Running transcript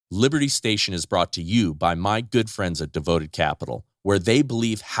Liberty Station is brought to you by my good friends at Devoted Capital, where they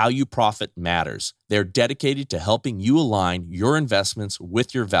believe how you profit matters. They're dedicated to helping you align your investments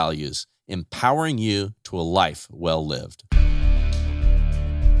with your values, empowering you to a life well lived.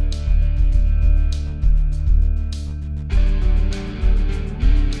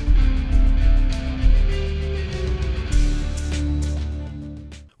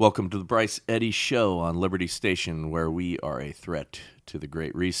 Welcome to the Bryce Eddy Show on Liberty Station, where we are a threat to the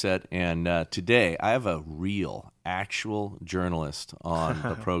Great Reset. And today, I have a real, actual journalist on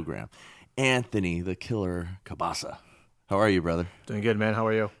the program, Anthony the Killer Cabasa. How are you, brother? Doing good, man. How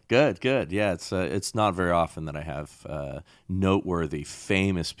are you? Good, good. Yeah, it's not very often that I have noteworthy,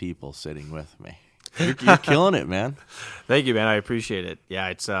 famous people sitting with me. You're killing it, man. Thank you, man. I appreciate it. Yeah,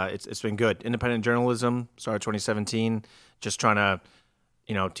 it's been good. Independent journalism started 2017. Just trying to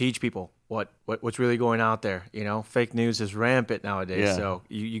teach people what's really going out there. Fake news is rampant nowadays. Yeah. So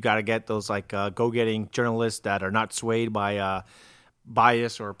you got to get those go-getting journalists that are not swayed by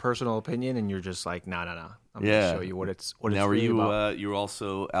bias or personal opinion, and you're just like, no. I'm going to show you what it's now, really about. You were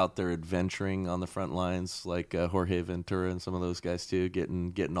also out there adventuring on the front lines, like Jorge Ventura and some of those guys too,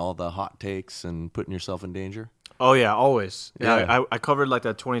 getting all the hot takes and putting yourself in danger. Oh yeah, always. Yeah. I covered the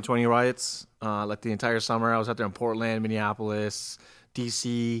 2020 riots, the entire summer. I was out there in Portland, Minneapolis,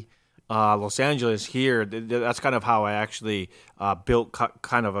 DC, Los Angeles here. That's kind of how I actually built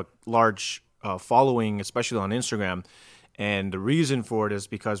kind of a large following, especially on Instagram. And the reason for it is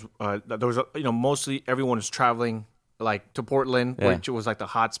because there was, mostly everyone was traveling to Portland, which was the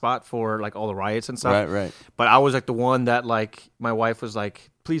hot spot for all the riots and stuff. Right. But I was the one that my wife was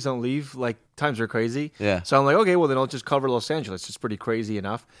like, please don't leave. Times are crazy. Yeah. So I'm like, okay, well then I'll just cover Los Angeles. It's pretty crazy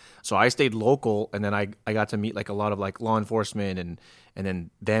enough. So I stayed local, and then I got to meet a lot of law enforcement, and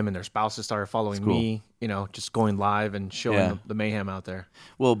then them and their spouses started following me. Just going live and showing the mayhem out there.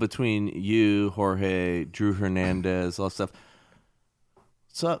 Well, between you, Jorge, Drew Hernandez, all that stuff.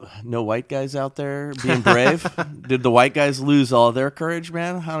 So, no white guys out there being brave? Did the white guys lose all their courage,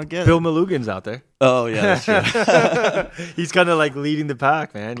 man? How to get Bill Malugan's out there. Oh, yeah, that's true. He's kind of leading the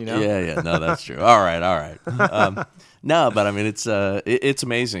pack, man, Yeah, no, that's true. All right. No, but I mean, it's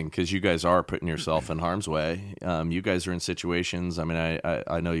amazing because you guys are putting yourself in harm's way. You guys are in situations. I mean,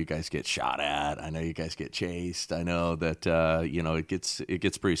 I know you guys get shot at. I know you guys get chased. I know that it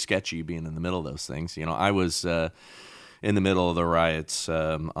gets pretty sketchy being in the middle of those things. I was in the middle of the riots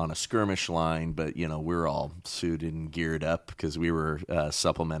on a skirmish line, but we're all suited and geared up because we were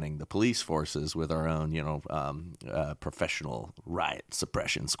supplementing the police forces with our own professional riot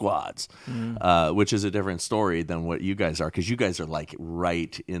suppression squads, which is a different story than what you guys are, because you guys are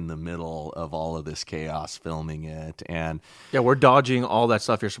right in the middle of all of this chaos, filming it. And we're dodging all that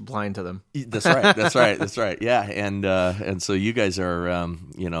stuff you're supplying to them. That's right. Yeah, and so you guys are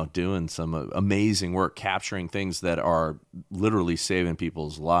doing some amazing work, capturing things that are literally saving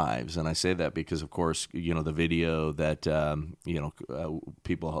people's lives. And I say that because, of course, the video that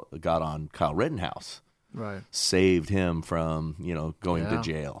people got on Kyle Rittenhouse, right, saved him from going to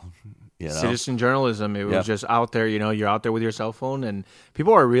jail. Citizen journalism. It was just out there. You're out there with your cell phone, and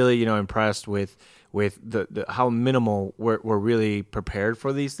people are really impressed with the how minimal we're really prepared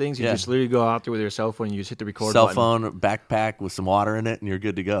for these things. You just literally go out there with your cell phone, you just hit the record button. Cell phone, backpack with some water in it, and you're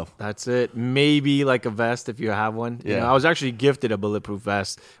good to go. That's it. Maybe a vest if you have one. I was actually gifted a bulletproof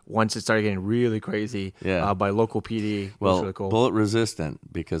vest once it started getting really crazy by local PD. Well, really cool. Bullet resistant,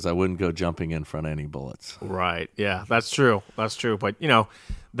 because I wouldn't go jumping in front of any bullets. Right. Yeah, that's true. But,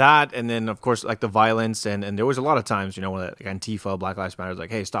 that, and then, of course, the violence, and there was a lot of times, when Antifa, Black Lives Matter, was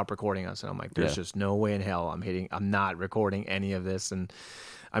hey, stop recording us. And I'm like, there's just no way in hell I'm not recording any of this. And,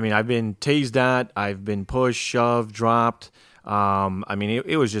 I mean, I've been tased at, I've been pushed, shoved, dropped.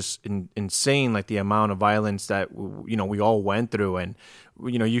 It was just insane, the amount of violence that, we all went through. And,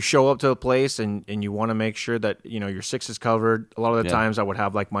 you show up to a place and you want to make sure that, your six is covered. A lot of the times I would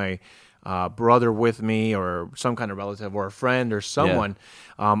have, my brother with me, or some kind of relative, or a friend, or someone.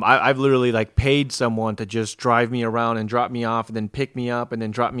 I've literally paid someone to just drive me around and drop me off, and then pick me up, and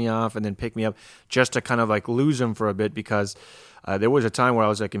then drop me off, and then pick me up, just to kind of lose them for a bit, because there was a time where I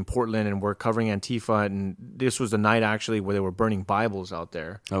was in Portland, and we're covering Antifa, and this was the night actually where they were burning Bibles out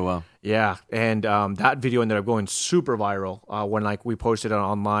there. Oh wow. Yeah, and that video ended up going super viral when we posted it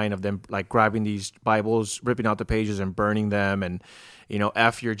online of them grabbing these Bibles, ripping out the pages and burning them, and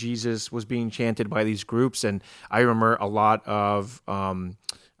F your Jesus was being chanted by these groups. And I remember a lot of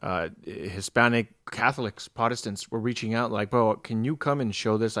Hispanic Catholics, Protestants were reaching out like, bro, can you come and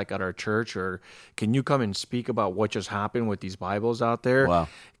show this like at our church, or can you come and speak about what just happened with these Bibles out there? Wow.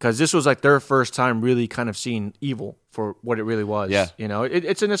 Because this was like their first time really kind of seeing evil for what it really was. Yeah. You know,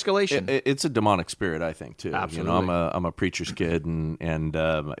 it's an escalation. It's a demonic spirit, I think, too. Absolutely. You know, I'm a preacher's kid,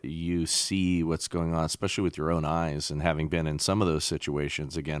 and you see what's going on, especially with your own eyes, and having been in some of those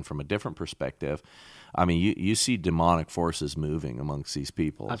situations, again, from a different perspective. I mean, you see demonic forces moving amongst these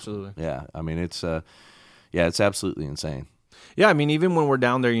people. Absolutely. Yeah. I mean, it's absolutely insane. Yeah, I mean, even when we're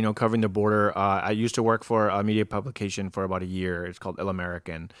down there, you know, covering the border, I used to work for a media publication for about a year. It's called El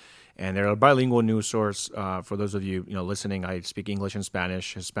American. And they're a bilingual news source. For those of you, listening, I speak English and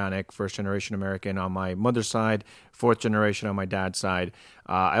Spanish, Hispanic, first-generation American on my mother's side, fourth generation on my dad's side.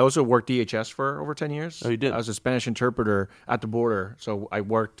 I also worked DHS for over 10 years. Oh, you did? I was a Spanish interpreter at the border. So I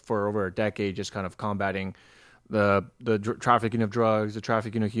worked for over a decade just kind of combating the trafficking of drugs, the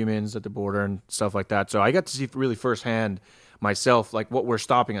trafficking of humans at the border and stuff like that. So I got to see really firsthand myself, like what we're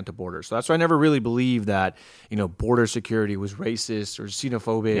stopping at the border. So that's why I never really believed that, border security was racist or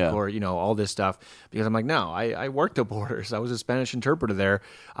xenophobic or, all this stuff. Because I'm like, no, I worked the borders. I was a Spanish interpreter there.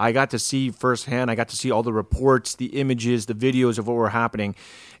 I got to see firsthand. I got to see all the reports, the images, the videos of what were happening.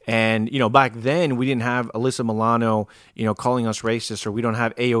 And, back then we didn't have Alyssa Milano, calling us racist, or we don't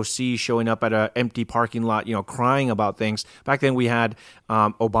have AOC showing up at an empty parking lot, crying about things. Back then we had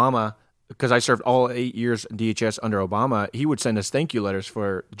Obama. Because I served all 8 years in DHS under Obama, he would send us thank you letters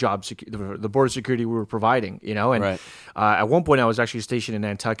for the border security we were providing, And Right. At one point, I was actually stationed in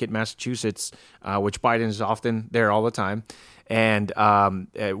Nantucket, Massachusetts, which Biden is often there all the time. And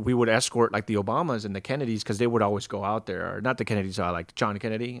we would escort like the Obamas and the Kennedys, because they would always go out there. Or not the Kennedys, like John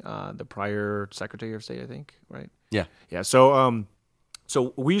Kennedy, the prior Secretary of State, I think, right? Yeah. Yeah. So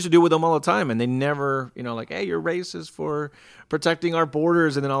we used to do it with them all the time, and they never, like, hey, you're racist for protecting our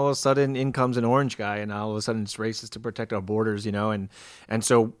borders, and then all of a sudden in comes an orange guy, and all of a sudden it's racist to protect our borders, and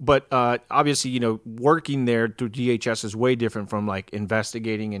so, but obviously, working there through DHS is way different from like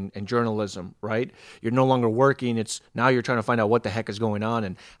investigating and journalism, right? You're no longer working; it's now you're trying to find out what the heck is going on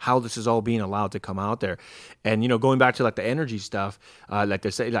and how this is all being allowed to come out there, and going back to like the energy stuff, like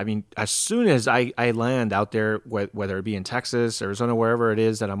they say, I mean, as soon as I land out there, whether it be in Texas, Arizona, wherever it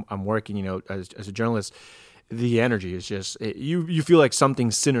is that I'm working, as a journalist, the energy is just you feel like something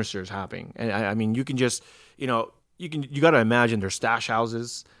sinister is happening, and I mean you can just you got to imagine there's stash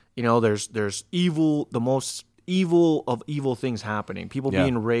houses, there's evil, the most evil of evil things happening, people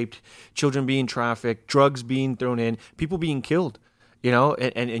being raped, children being trafficked, drugs being thrown in, people being killed.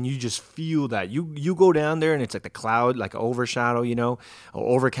 And you just feel that you go down there and it's like the cloud, like overshadow, or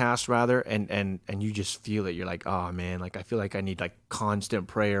overcast rather. And you just feel it. You're like, oh man, like I feel like I need like constant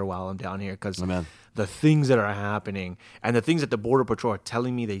prayer while I'm down here. Cause the things that are happening and the things that the Border Patrol are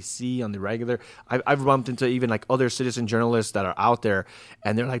telling me they see on the regular, I've bumped into even like other citizen journalists that are out there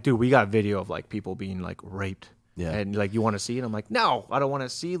and they're like, dude, we got video of like people being like raped. Yeah. And like, you want to see it? I'm like, no, I don't want to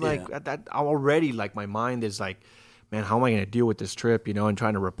see like that. I'm already like, my mind is like, man, how am I going to deal with this trip, and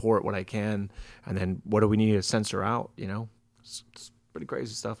trying to report what I can, and then what do we need to censor out, It's pretty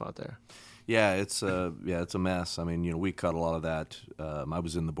crazy stuff out there. Yeah, it's a mess. I mean, we cut a lot of that. I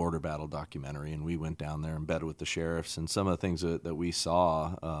was in the Border Battle documentary, and we went down there and bedded with the sheriffs, and some of the things that we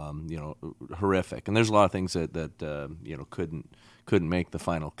saw, horrific. And there's a lot of things that couldn't make the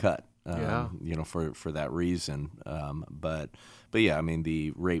final cut. For that reason. But yeah, I mean,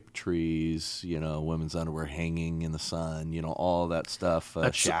 the rape trees, women's underwear hanging in the sun, all that stuff,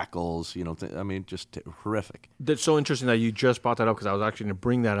 shackles, just horrific. That's so interesting that you just brought that up, because I was actually going to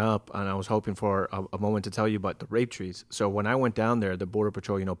bring that up, and I was hoping for a moment to tell you about the rape trees. So when I went down there, the Border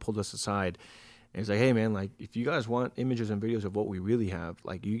Patrol, pulled us aside. And he's like, hey, man, like, if you guys want images and videos of what we really have,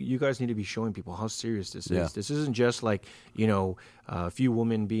 like, you guys need to be showing people how serious this is. This isn't just like, a few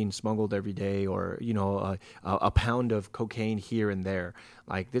women being smuggled every day, or, a pound of cocaine here and there.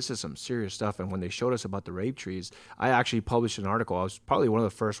 Like, this is some serious stuff. And when they showed us about the rape trees, I actually published an article. I was probably one of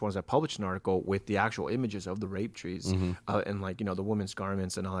the first ones that published an article with the actual images of the rape trees, and like, the women's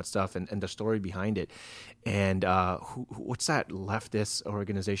garments and all that stuff, and the story behind it. And what's that leftist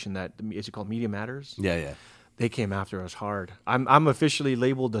organization that is it called Media Matters? Yeah. They came after us hard. I'm officially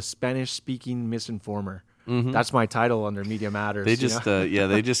labeled the Spanish-speaking misinformer. Mm-hmm. That's my title under Media Matters. They just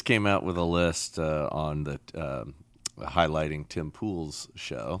they just came out with a list on the highlighting Tim Pool's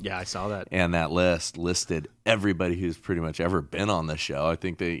show. Yeah, I saw that. And that list listed everybody who's pretty much ever been on the show. I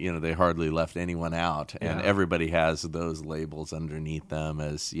think they hardly left anyone out, and everybody has those labels underneath them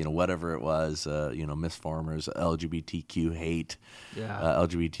as whatever it was, misformers, LGBTQ hate,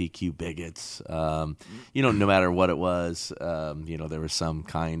 LGBTQ bigots. No matter what it was, there was some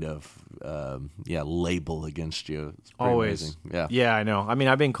kind of label against you. It's pretty Always, amazing. Yeah, I know. I mean,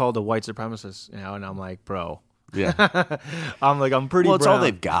 I've been called a white supremacist, and I'm like, bro. Yeah. I'm pretty Well, it's brown. all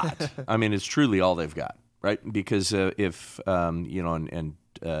they've got. I mean, it's truly all they've got, right? Because if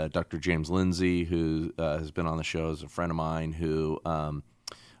Dr. James Lindsay, who has been on the show, is a friend of mine who,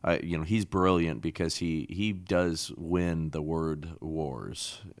 he's brilliant because he does win the word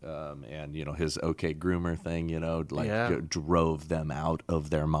wars. And his OK Groomer thing, drove them out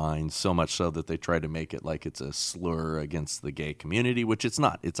of their minds, so much so that they try to make it like it's a slur against the gay community, which it's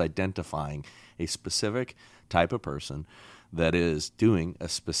not. It's identifying a specific type of person that is doing a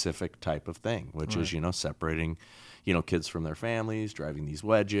specific type of thing, which is, separating, kids from their families, driving these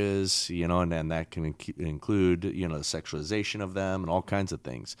wedges, and that can include, the sexualization of them and all kinds of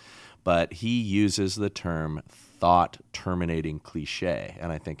things. But he uses the term thought-terminating cliche,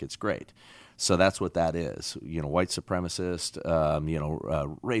 and I think it's great. So that's what that is. White supremacist,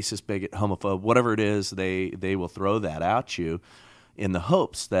 racist, bigot, homophobe, whatever it is, they will throw that at you in the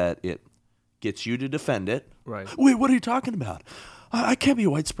hopes that it gets you to defend it. Right. Wait, what are you talking about? I can't be a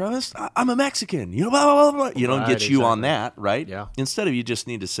white supremacist. I'm a Mexican. Blah, blah, blah, blah. Right, Get you on that, right? Yeah. Instead of you just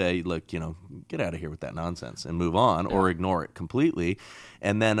need to say, look, get out of here with that nonsense and move on, or ignore it completely.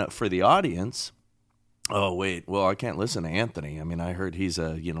 And then for the audience, oh, wait, well, I can't listen to Anthony. I mean, I heard he's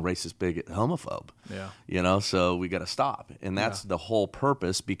a, racist, bigot, homophobe. Yeah. So we got to stop. And that's the whole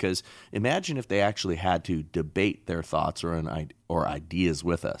purpose, because imagine if they actually had to debate their thoughts or ideas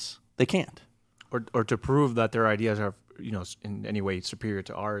with us. They can't. Or to prove that their ideas are, in any way superior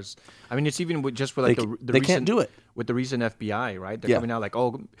to ours. I mean, it's even with the they recent, can't do it. With the recent FBI, right? They're coming out like,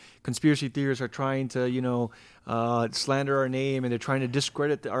 oh, conspiracy theorists are trying to, slander our name, and they're trying to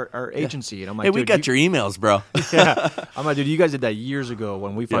discredit our agency. And I'm like, hey, we got your emails, bro. Yeah. I'm like, dude, you guys did that years ago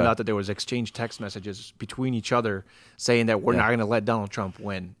when we found out that there was exchange text messages between each other saying that we're not going to let Donald Trump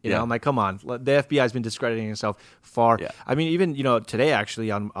win. You know, I'm like, come on. The FBI has been discrediting itself far. Yeah. I mean, even, today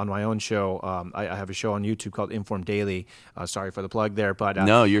actually on my own show, I have a show on YouTube called Inform Daily. Sorry for the plug there, but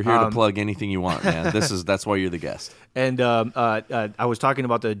no, you're here to plug anything you want, man. That's why you're the guest. And I was talking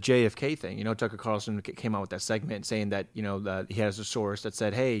about the JFK thing. Tucker Carlson came out with that segment saying that that he has a source that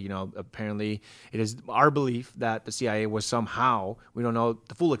said, hey, apparently it is our belief that the CIA was somehow, we don't know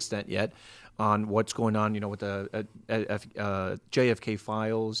the full extent yet, on what's going on, with the JFK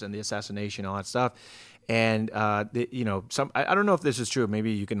files and the assassination, all that stuff. And I don't know if this is true.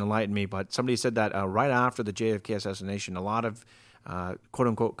 Maybe you can enlighten me. But somebody said that right after the JFK assassination, a lot of quote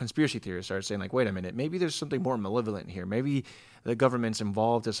unquote conspiracy theorists started saying, like, wait a minute, maybe there's something more malevolent here. Maybe the government's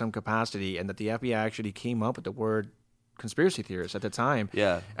involved to some capacity, and that the FBI actually came up with the word conspiracy theorists at the time.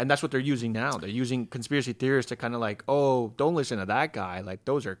 Yeah. And that's what they're using now. They're using conspiracy theorists to kind of like, oh, don't listen to that guy. Like,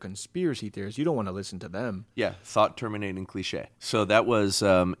 those are conspiracy theorists. You don't want to listen to them. Yeah, thought-terminating cliche. So that was,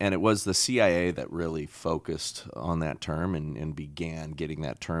 and it was the CIA that really focused on that term and began getting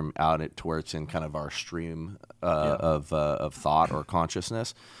that term out to where it's in kind of our stream of thought or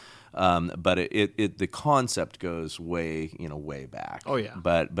consciousness. But the concept goes way back. Oh yeah.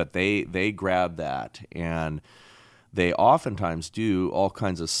 But they grab that, and they oftentimes do all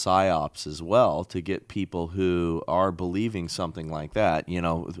kinds of psyops as well to get people who are believing something like that,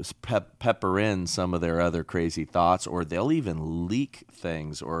 pepper in some of their other crazy thoughts, or they'll even leak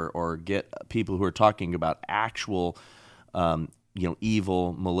things or get people who are talking about actual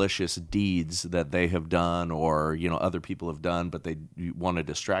evil, malicious deeds that they have done or, other people have done, but they want to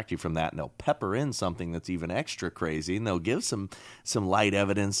distract you from that, and they'll pepper in something that's even extra crazy, and they'll give some light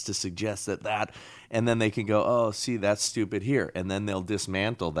evidence to suggest that, and then they can go, oh, see, that's stupid here, and then they'll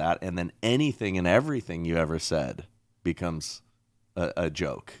dismantle that, and then anything and everything you ever said becomes a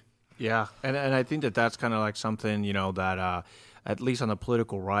joke. Yeah, and I think that's kind of like something, that at least on the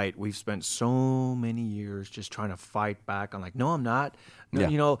political right, we've spent so many years just trying to fight back on, like, no, I'm not,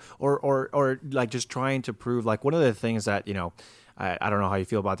 no, or like just trying to prove, like, one of the things that, I don't know how you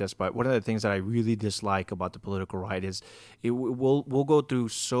feel about this, but one of the things that I really dislike about the political right is we'll go through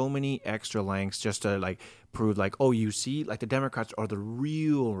so many extra lengths just to, like, prove, like, oh, you see, like, the Democrats are the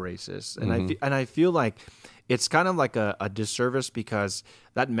real racists, and I feel like it's kind of like a disservice because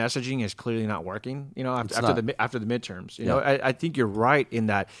that messaging is clearly not working. You know, after the midterms. You know, I think you're right in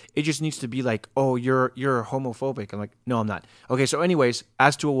that it just needs to be like, oh, you're homophobic. I'm like, no, I'm not. Okay, so anyways,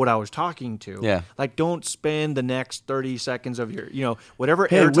 as to what I was talking to, like, don't spend the next 30 seconds of your, you know, whatever.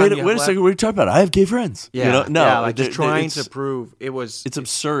 Hey, wait a second. What are you talking about? I have gay friends. Yeah, you know? No, like just trying to prove it was. It's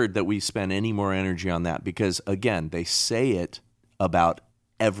absurd that we spend any more energy on that because again, they say it about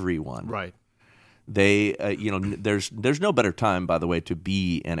everyone. Right. They, there's no better time, by the way, to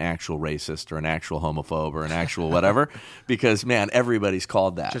be an actual racist or an actual homophobe or an actual whatever, because man, everybody's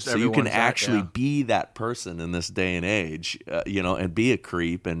called that. So you can actually be that person in this day and age, and be a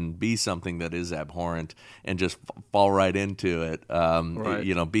creep and be something that is abhorrent and just fall right into it.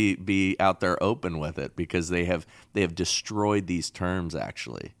 Right. Be out there open with it because they have destroyed these terms.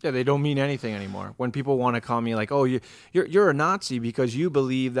 Actually, they don't mean anything anymore. When people want to call me like, "Oh, you're a Nazi because you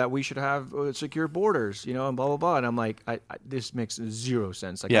believe that we should have secure borders," and blah blah blah, and I'm like, this makes zero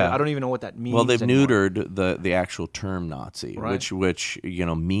sense. Like, I don't even know what that means. Well, they've anymore. neutered the actual term Nazi, right. which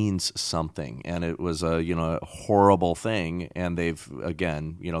means something, and it was a horrible thing, and they've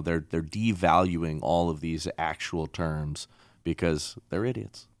again they're devaluing all of these actual terms because they're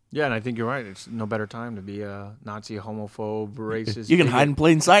idiots. Yeah, and I think you're right. It's no better time to be a Nazi, homophobe, racist. You can hide in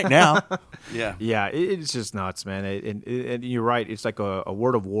plain sight now. Yeah. Yeah, it's just nuts, man. And you're right. It's like a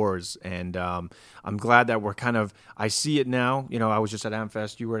word of wars. And I'm glad that we're I see it now. I was just at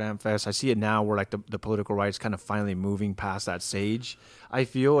AmFest. You were at AmFest. I see it now where like the political right's kind of finally moving past that stage, I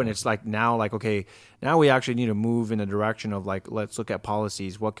feel. And it's like now, like, okay, now we actually need to move in the direction of like, let's look at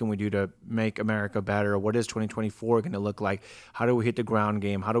policies. What can we do to make America better? What is 2024 going to look like? How do we hit the ground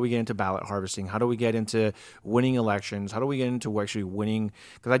game? How do we get into ballot harvesting? How do we get into winning elections? How do we get into actually winning?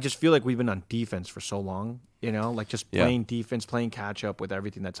 Because I just feel like we've been on defense for so long, like just playing defense, playing catch up with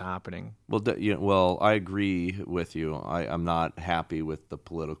everything that's happening. Well, I agree with you. I'm not happy with the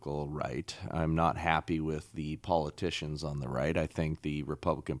political right. I'm not happy with the politicians on the right. I think the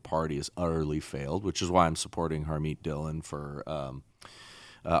Republican Party has utterly failed, which is why I'm supporting Harmeet Dillon for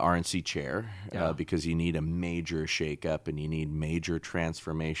RNC chair, because you need a major shakeup and you need major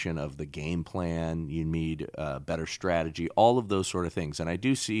transformation of the game plan. You need better strategy, all of those sort of things. And I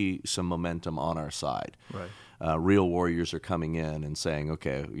do see some momentum on our side. Right. Real warriors are coming in and saying,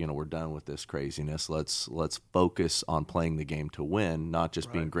 okay, we're done with this craziness. Let's focus on playing the game to win, not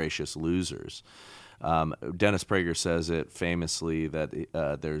just being gracious losers. Dennis Prager says it famously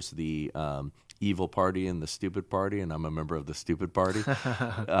that there's the evil party and the stupid party, and I'm a member of the stupid party.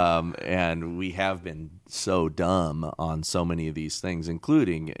 And we have been so dumb on so many of these things,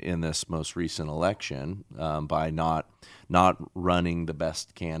 including in this most recent election, by not running the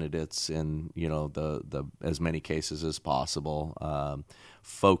best candidates in the as many cases as possible,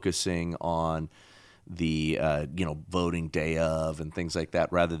 focusing on the voting day of and things like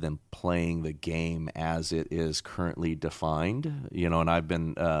that, rather than playing the game as it is currently defined. And I've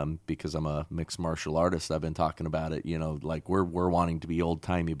been because I'm a mixed martial artist, I've been talking about it. Like we're wanting to be old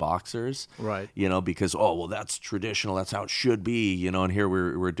timey boxers, right? Because that's traditional, that's how it should be. And here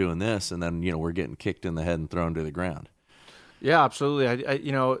we're doing this, and then we're getting kicked in the head and thrown to the ground. Yeah, absolutely.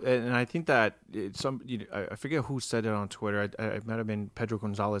 And I think that I forget who said it on Twitter. It might have been Pedro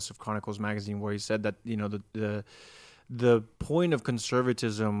Gonzalez of Chronicles Magazine, where he said that the point of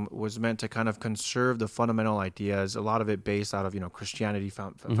conservatism was meant to kind of conserve the fundamental ideas. A lot of it based out of Christianity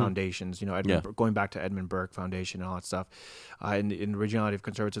foundations. Going back to Edmund Burke Foundation and all that stuff, in the originality of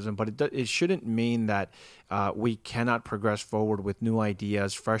conservatism. But it shouldn't mean that we cannot progress forward with new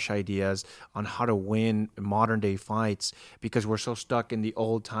ideas, fresh ideas on how to win modern day fights, because we're so stuck in the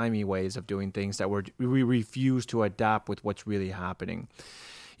old timey ways of doing things that we refuse to adapt with what's really happening.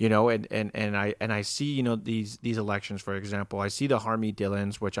 And I see these elections, for example. I see the Harmeet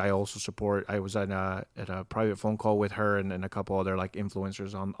Dillons, which I also support. I was at a private phone call with her and a couple other like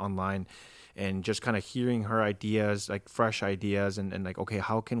influencers online, and just kind of hearing her ideas, like fresh ideas, and like, okay,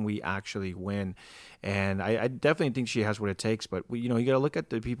 how can we actually win? And I definitely think she has what it takes. But you got to look at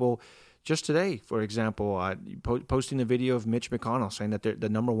the people. Just today, for example, posting the video of Mitch McConnell saying that the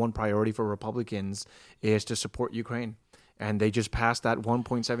number one priority for Republicans is to support Ukraine. And they just passed that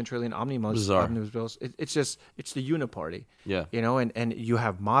 1.7 trillion omnibus bills. It's the uniparty. Yeah. And you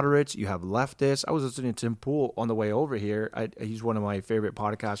have moderates, you have leftists. I was listening to Tim Pool on the way over here. He's one of my favorite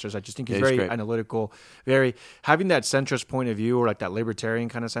podcasters. I just think he's very great. Analytical, having that centrist point of view, or like that libertarian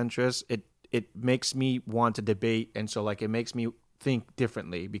kind of centrist. It makes me want to debate, and so like it makes me think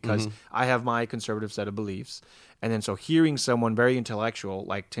differently because I have my conservative set of beliefs. And then so hearing someone very intellectual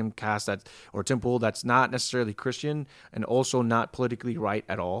like Tim Cass or Tim Pool that's not necessarily Christian and also not politically right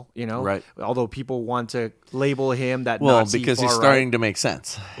at all, Right. Although people want to label him that Well, Nazi because he's far starting right. to make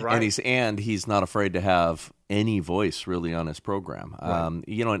sense, Right. and he's not afraid to have any voice really on his program. Right.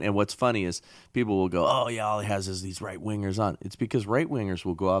 And what's funny is people will go, "Oh yeah, all he has is these right wingers on." It's because right wingers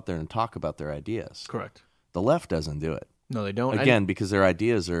will go out there and talk about their ideas. Correct. The left doesn't do it. No, they don't. Again, because their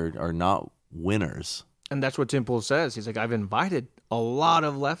ideas are not winners. And that's what Tim Pool says. He's like, I've invited a lot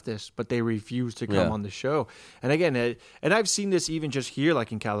of leftists, but they refuse to come on the show. And again, and I've seen this even just here,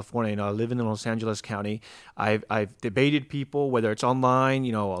 like in California. I live in Los Angeles County. I've debated people, whether it's online,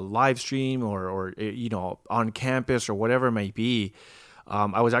 a live stream or on campus or whatever it may be.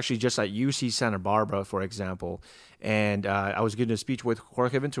 I was actually just at UC Santa Barbara, for example, and I was giving a speech with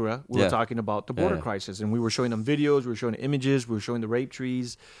Jorge Ventura. We were talking about the border crisis, and we were showing them videos, we were showing images, we were showing the rape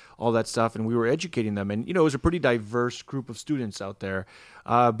trees, all that stuff, and we were educating them. And, it was a pretty diverse group of students out there.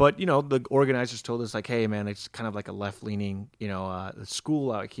 But, the organizers told us, like, hey, man, it's kind of like a left-leaning,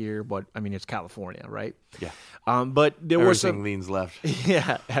 school out here, but, I mean, it's California, right? Yeah. But there was Everything leans left.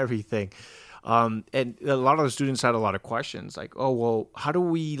 Yeah, everything. And a lot of the students had a lot of questions like, oh, well, how do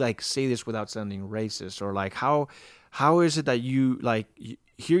we say this without sounding racist? Or how is it that you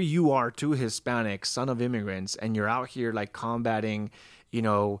here you are, two Hispanics, son of immigrants, and you're out here combating,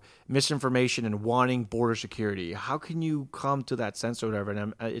 misinformation and wanting border security. How can you come to that sense or whatever?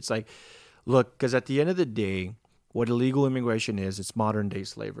 And it's like, look, because at the end of the day, what illegal immigration is, it's modern day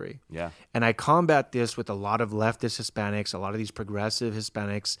slavery. Yeah. And I combat this with a lot of leftist Hispanics, a lot of these progressive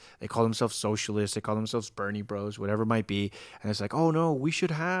Hispanics. They call themselves socialists. They call themselves Bernie bros, whatever it might be. And it's like, oh, no, we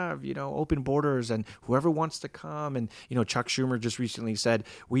should have, open borders and whoever wants to come. And, Chuck Schumer just recently said,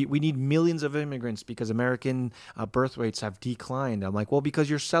 we need millions of immigrants because American birth rates have declined. I'm like, well, because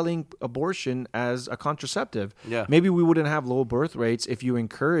you're selling abortion as a contraceptive. Yeah. Maybe we wouldn't have low birth rates if you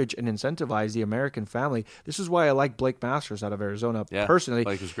encourage and incentivize the American family. This is why I like Blake Masters out of Arizona personally,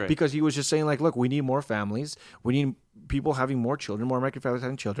 Blake was great. because he was just saying look, we need more families, we need people having more children, more American families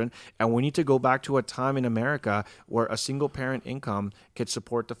having children, and we need to go back to a time in America where a single parent income could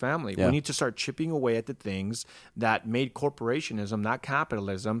support the family. We need to start chipping away at the things that made corporationism, not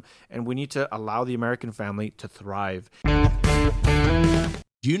capitalism, and we need to allow the American family to thrive. Do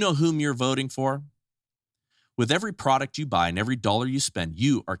you know whom you're voting for? With every product you buy and every dollar you spend,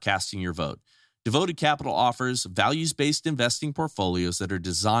 you are casting your vote. Devoted Capital offers values-based investing portfolios that are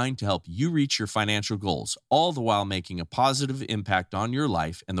designed to help you reach your financial goals, all the while making a positive impact on your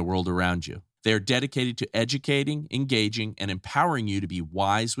life and the world around you. They are dedicated to educating, engaging, and empowering you to be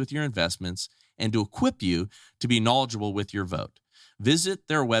wise with your investments and to equip you to be knowledgeable with your vote. Visit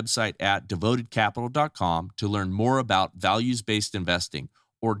their website at devotedcapital.com to learn more about values-based investing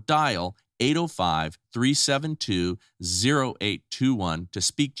or dial 805-372-0821 to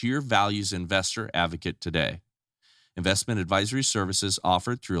speak to your values investor advocate today. Investment advisory services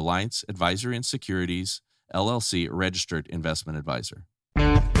offered through Alliance Advisory and Securities, LLC, a registered investment advisor.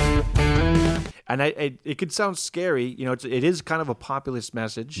 And it could sound scary, it is kind of a populist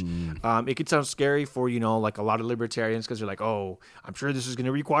message. It could sound scary for, like a lot of libertarians because they're like, oh, I'm sure this is going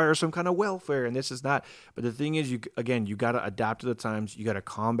to require some kind of welfare and this is that. But the thing is, you got to adapt to the times. You got to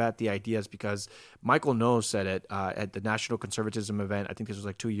combat the ideas because Michael Knowles said it at the National Conservatism event. I think this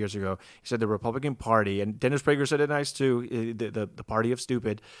was 2 years ago. He said the Republican Party, and Dennis Prager said it nice too, the party of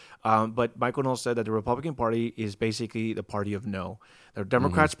stupid. But Michael Knowles said that the Republican Party is basically the party of no. The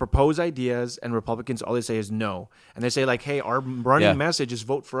Democrats propose ideas, and Republicans, all they say is no. And they say, hey, our running message is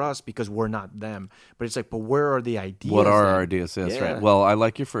vote for us because we're not them. But it's but where are the ideas? What are our ideas? That's right. Well, I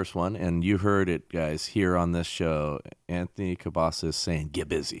like your first one, and you heard it, guys, here on this show. Anthony Cabasa is saying, get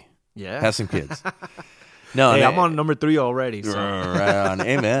busy. Yeah. Have some kids. No, hey, I'm on number 3 already. So. Right on.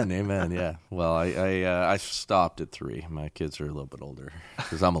 Amen. Yeah. Well, I stopped at 3. My kids are a little bit older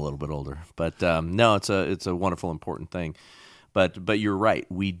because I'm a little bit older. But no, it's a wonderful, important thing. But you're right.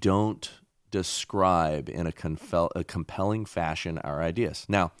 We don't describe in a compelling fashion our ideas.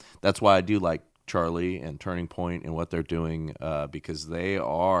 Now, that's why I do like Charlie and Turning Point and what they're doing because they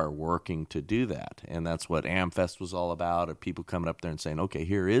are working to do that. And that's what AmFest was all about, of people coming up there and saying, okay,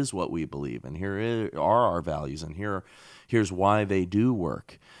 here is what we believe, and here are our values, and here's why they do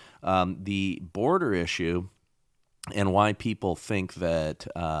work. The border issue and why people think that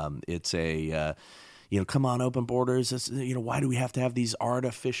it's a... come on, open borders. It's, why do we have to have these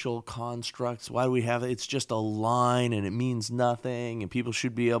artificial constructs? Why do we have it's just a line and it means nothing and people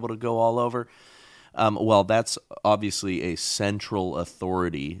should be able to go all over? Well, that's obviously a central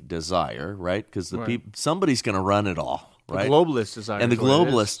authority desire, right? Because somebody's going to run it all. right? The globalist desire. And the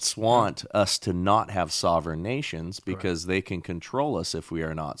globalists want us to not have sovereign nations because they can control us if we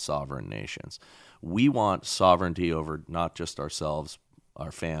are not sovereign nations. We want sovereignty over not just ourselves,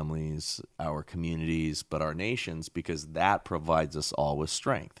 our families, our communities, but our nations, because that provides us all with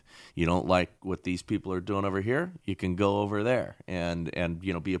strength. You don't like what these people are doing over here, you can go over there and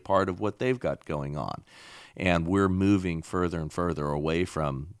be a part of what they've got going on. And we're moving further and further away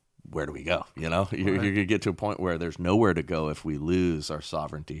from where do we go? You're going to get to a point where there's nowhere to go if we lose our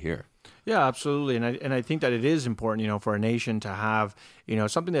sovereignty here. Yeah, absolutely. And I think that it is important, for a nation to have,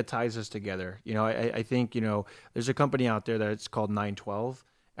 something that ties us together. I think, there's a company out there that's called 912,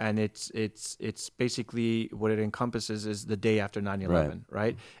 and it's basically what it encompasses is the day after 9/11,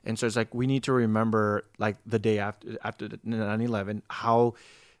 right? And so it's like we need to remember like the day after 9/11 how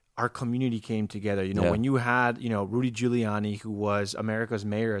our community came together. When you had, Rudy Giuliani, who was America's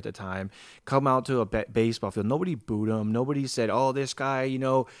mayor at the time, come out to a baseball field, nobody booed him. Nobody said, oh, this guy,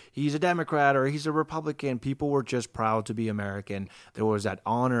 he's a Democrat or he's a Republican. People were just proud to be American. There was that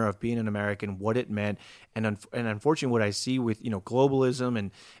honor of being an American, what it meant. And unfortunately, what I see with,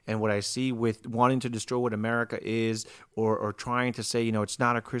 globalism and what I see with wanting to destroy what America is or trying to say, it's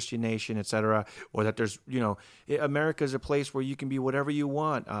not a Christian nation, et cetera, or that there's, America is a place where you can be whatever you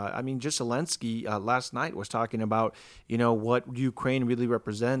want. Just Zelensky last night was talking about, what Ukraine really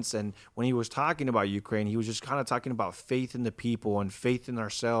represents. And when he was talking about Ukraine, he was just kind of talking about faith in the people and faith in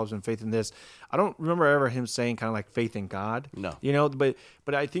ourselves and faith in this. I don't remember ever him saying kind of like faith in God. No.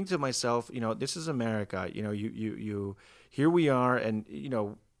 But I think to myself, this is America. You here we are, and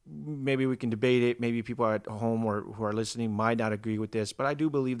maybe we can debate it. Maybe people at home or who are listening might not agree with this, but I do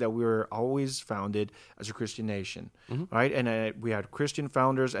believe that we were always founded as a Christian nation, right? And we had Christian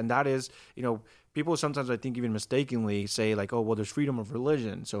founders, and that is, people sometimes I think even mistakenly say like, oh, well, there's freedom of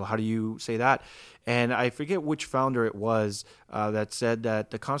religion. So how do you say that? And I forget which founder it was that said that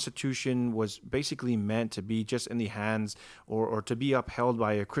the Constitution was basically meant to be just in the hands or to be upheld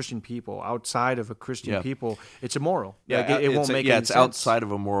by a Christian people. Outside of a Christian people, it's immoral. Yeah, it won't make any sense. It's outside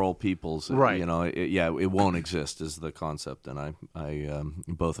of a moral people's. Right. It won't exist is the concept. And I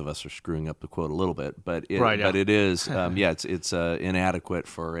both of us are screwing up the quote a little bit, but it is, it's inadequate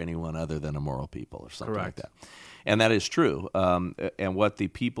for anyone other than a moral people or something like that. And that is true. And what the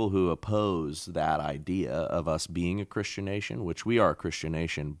people who oppose that idea of us being a Christian nation, which we are a Christian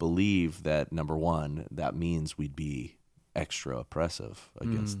nation, believe that, number one, that means we'd be extra oppressive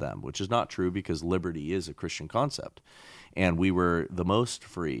against them, which is not true because liberty is a Christian concept. And we were the most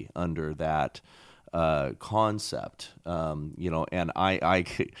free under that concept, and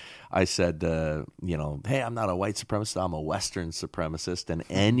I said, hey, I'm not a white supremacist, I'm a Western supremacist, and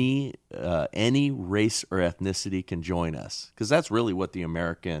any race or ethnicity can join us, because that's really what the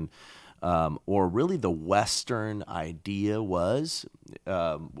American, or really the Western idea was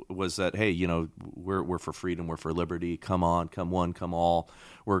that, hey, we're for freedom, we're for liberty, come on, come one, come all,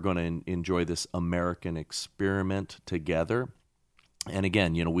 we're going to enjoy this American experiment together. And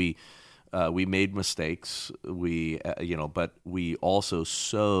again, we made mistakes, but we also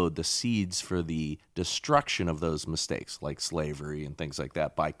sowed the seeds for the destruction of those mistakes, like slavery and things like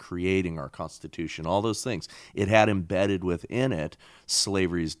that, by creating our Constitution, all those things. It had embedded within it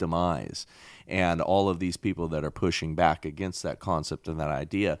slavery's demise. And all of these people that are pushing back against that concept and that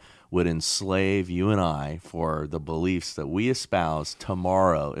idea would enslave you and I for the beliefs that we espouse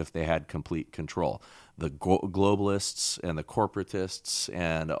tomorrow if they had complete control. The globalists and the corporatists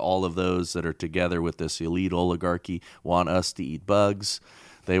and all of those that are together with this elite oligarchy want us to eat bugs.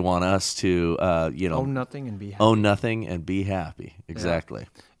 They want us to, own nothing and be happy. Own nothing and be happy. Exactly.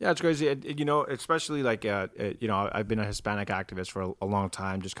 Yeah, it's crazy. Especially like, I've been a Hispanic activist for a long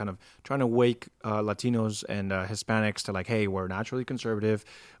time, just kind of trying to wake Latinos and Hispanics to like, hey, we're naturally conservative,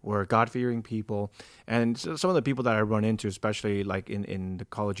 we're God-fearing people. And so some of the people that I run into, especially like in the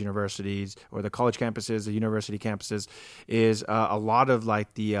college universities or the college campuses, the university campuses, is a lot of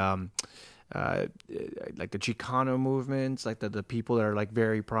like the Chicano movements, like the people that are like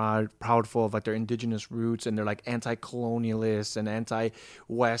very proudful of like their indigenous roots, and they're like anti-colonialists and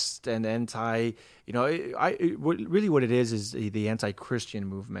anti-West and anti, really what it is the anti-Christian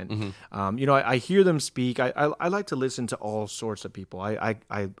movement. I hear them speak. I like to listen to all sorts of people. I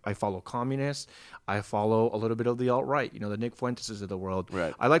follow communists. I follow a little bit of the alt-right, the Nick Fuenteses of the world.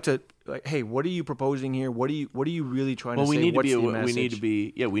 Right. I like to hey, what are you proposing here? What are you really trying to say? We need What's to be the message?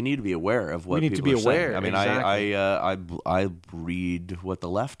 we need to be aware of what we need to be aware. Saying. I mean, exactly. I read what the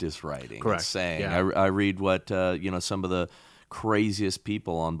left is writing. Correct. And saying. Yeah. I read what some of the craziest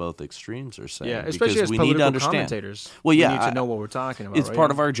people on both extremes are saying. Yeah, especially because as we political need to understand. commentators. Well, yeah, we need to know what we're talking about. It's right?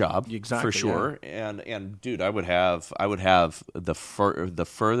 part of our job, Exactly, for sure. And dude, I would have the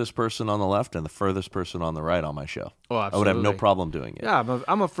furthest person on the left and the furthest person on the right on my show. Oh, I would have no absolutely. problem doing it. Yeah,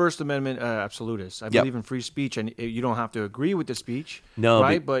 I'm a First Amendment absolutist. I Yep. believe in free speech, and you don't have to agree with the speech. No,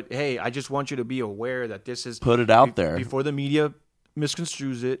 right? But hey, I just want you to be aware that this is Put it out there. before the media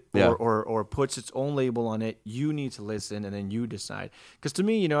misconstrues it Yeah. or puts its own label on it. You need to listen, and then you decide. Because to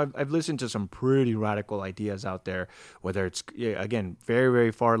me, you know, I've listened to some pretty radical ideas out there. Whether it's again very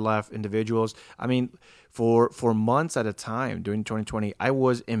very far left individuals. I mean, for months at a time during 2020, I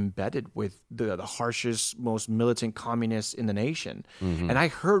was embedded with the harshest, most militant communists in the nation. And I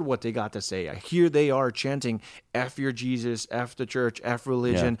heard what they got to say. Here they are chanting, F your Jesus, F the church, F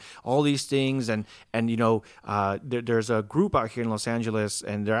religion, all these things. And you know, there's a group out here in Los Angeles,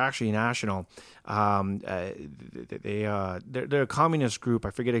 and they're actually national. They're a communist group.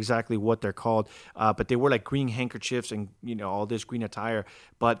 I forget exactly what they're called, but they wear like green handkerchiefs and, you know, all this green attire.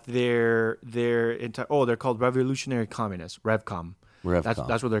 But they're called Revolutionary Communists, Revcom.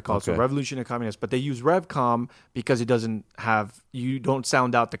 That's what they're called. Okay. So Revolutionary Communists, but they use Revcom because it doesn't have, you don't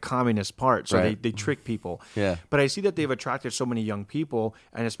sound out the communist part. So Right. they trick people. Yeah. But I see that they've attracted so many young people,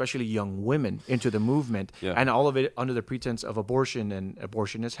 and especially young women, into the movement. Yeah. And all of it under the pretense of abortion, and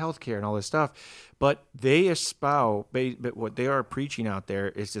abortion is healthcare and all this stuff. But they espouse, but what they are preaching out there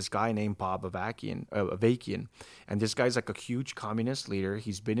is this guy named Bob Avakian. And this guy's like a huge communist leader.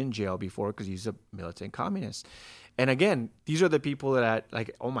 He's been in jail before because he's a militant communist. And again, these are the people that,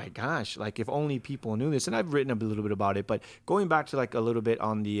 like, oh my gosh, like if only people knew this. And I've written a little bit about it, but going back to like a little bit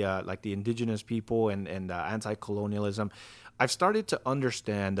on the like the indigenous people and anti-colonialism, I've started to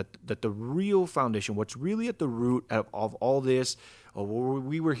understand that the real foundation, what's really at the root of all this,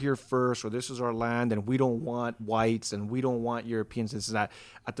 we were here first, or this is our land, and we don't want whites, and we don't want Europeans, this and that.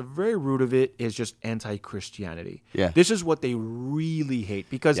 At the very root of it is just anti-Christianity. Yeah. This is what they really hate.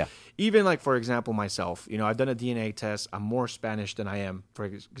 Because Yeah. even like, for example, myself, you know, I've done a DNA test. I'm more Spanish than I am, for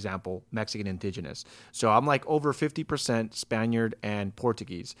example, Mexican indigenous. So I'm like over 50% Spaniard and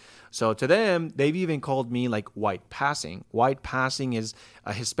Portuguese. So to them, they've even called me like white passing. White passing is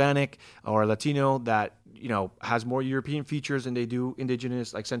a Hispanic or a Latino that, you know, has more European features than they do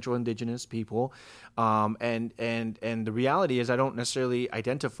indigenous, like Central Indigenous people. And the reality is I don't necessarily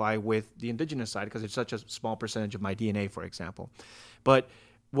identify with the indigenous side because it's such a small percentage of my DNA, for example. But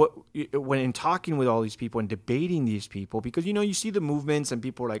when in talking with all these people and debating these people, because, you know, you see the movements and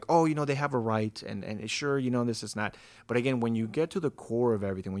people are like, oh, you know, they have a right, and sure, you know, this is not. But again, when you get to the core of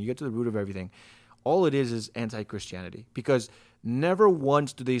everything, when you get to the root of everything, all it is anti-Christianity. Because never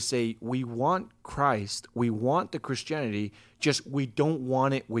once do they say, we want Christ, we want the Christianity, just we don't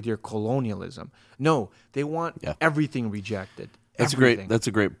want it with your colonialism. No, they want everything rejected. Everything. That's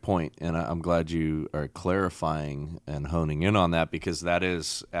a great point, and I'm glad you are clarifying and honing in on that, because that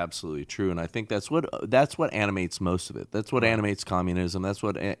is absolutely true. And I think that's what animates most of it. That's what animates communism. That's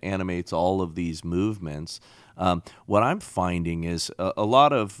what animates all of these movements. What I'm finding is a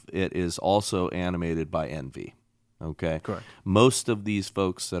lot of it is also animated by envy. Okay, correct. Most of these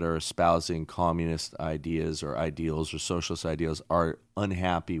folks that are espousing communist ideas or ideals or socialist ideals are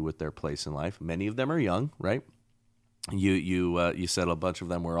unhappy with their place in life. Many of them are young, right? You said a bunch of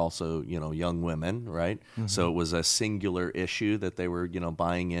them were also, you know, young women, right? Mm-hmm. So it was a singular issue that they were, you know,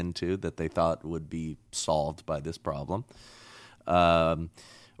 buying into, that they thought would be solved by this problem,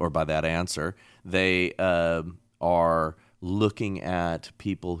 or by that answer. They are looking at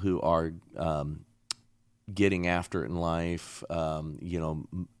people who are getting after it in life,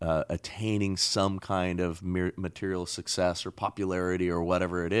 attaining some kind of material success or popularity or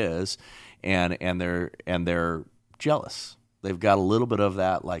whatever it is, and they're jealous. They've got a little bit of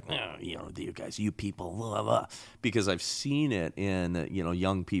that, like, you guys, you people, blah, blah. Because I've seen it in,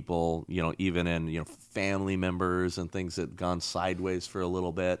 young people, even in, family members and things that have gone sideways for a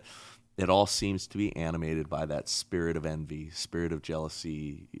little bit. It all seems to be animated by that spirit of envy, spirit of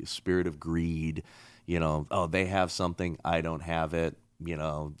jealousy, spirit of greed. They have something, I don't have it.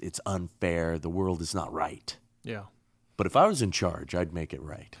 It's unfair. The world is not right. Yeah. But if I was in charge, I'd make it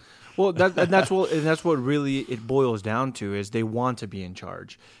right. Well, that's what really it boils down to, is they want to be in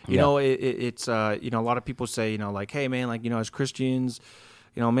charge. It's a lot of people say, like, hey man, like, as Christians,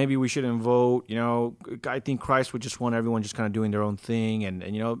 maybe we shouldn't vote. I think Christ would just want everyone just kind of doing their own thing and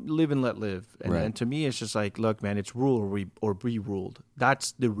live and let live. And, right. And to me, it's just like, look, man, it's rule or be ruled.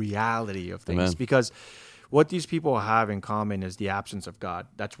 That's the reality of things. Amen. Because what these people have in common is the absence of God.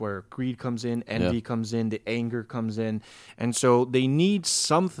 That's where greed comes in, envy comes in, the anger comes in. And so they need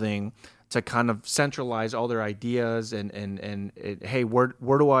something to kind of centralize all their ideas and hey, where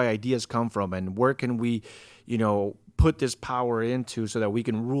do our ideas come from, and where can we, put this power into so that we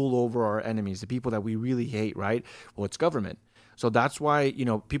can rule over our enemies, the people that we really hate, right? Well, it's government. So that's why,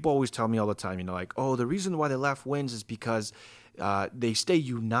 people always tell me all the time, like, oh, the reason why the left wins is because they stay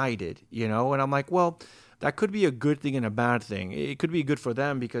united, and I'm like, well, that could be a good thing and a bad thing. It could be good for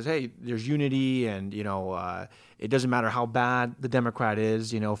them because, hey, there's unity and, it doesn't matter how bad the Democrat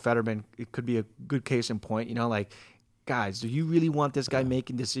is, Fetterman, it could be a good case in point, like, guys, do you really want this guy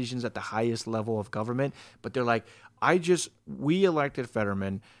making decisions at the highest level of government? But they're like, we elected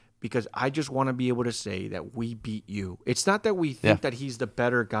Fetterman because I just want to be able to say that we beat you. It's not that we think that he's the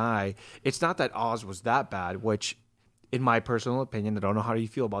better guy. It's not that Oz was that bad, which, in my personal opinion, I don't know how you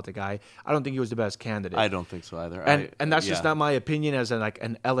feel about the guy. I don't think he was the best candidate. I don't think so either. And that's just not my opinion as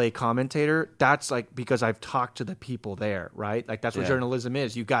an LA commentator. That's like because I've talked to the people there, right? Like that's what journalism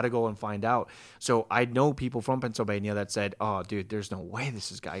is. You got to go and find out. So I know people from Pennsylvania that said, "Oh, dude, there's no way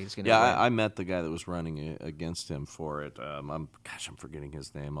this guy is going to." Yeah, I met the guy that was running against him for it. I'm forgetting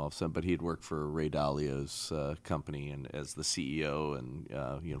his name all of a sudden, but he'd worked for Ray Dalio's company and as the CEO, and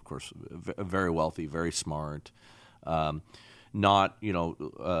of course, very wealthy, very smart. Not,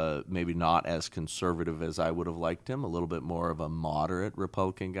 maybe not as conservative as I would have liked him. A little bit more of a moderate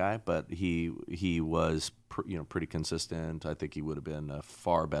Republican guy, but he was, pretty consistent. I think he would have been a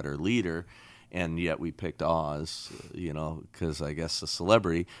far better leader. And yet we picked Oz, because I guess a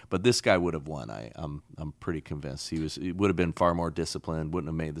celebrity. But this guy would have won. I'm pretty convinced he would have been far more disciplined. Wouldn't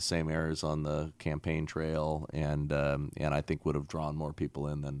have made the same errors on the campaign trail, and I think would have drawn more people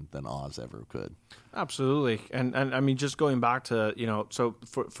in than Oz ever could. Absolutely, and I mean, just going back to so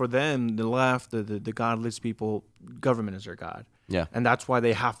for them, the left, the godless people, government is their god. Yeah, and that's why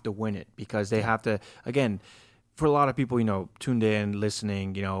they have to win it, because they have to again. For a lot of people, tuned in,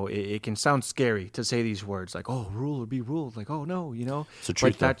 listening, it can sound scary to say these words like, "Oh, rule or be ruled." Like, "Oh no," It's the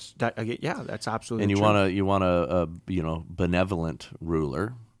truth. But that's absolutely. And true. you want a benevolent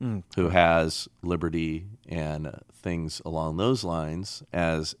ruler who has liberty and things along those lines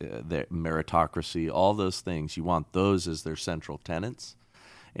as the meritocracy, all those things. You want those as their central tenets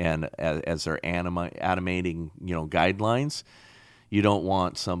and as their animating guidelines. You don't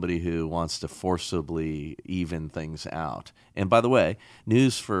want somebody who wants to forcibly even things out. And by the way,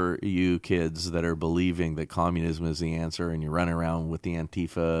 news for you kids that are believing that communism is the answer and you're running around with the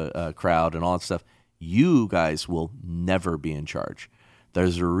Antifa crowd and all that stuff, you guys will never be in charge.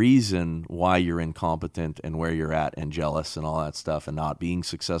 There's a reason why you're incompetent and where you're at and jealous and all that stuff and not being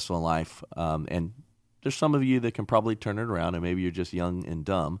successful in life. And there's some of you that can probably turn it around, and maybe you're just young and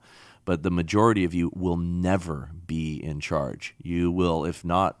dumb. But the majority of you will never be in charge. You will, if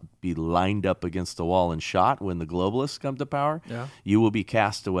not, be lined up against the wall and shot when the globalists come to power. Yeah. You will be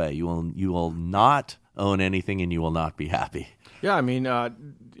cast away. You will not own anything, and you will not be happy. Yeah, I mean,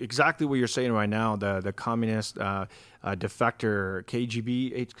 exactly what you're saying right now. The communist defector,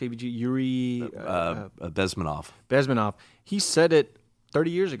 KGB, Yuri Bezmenov. He said it 30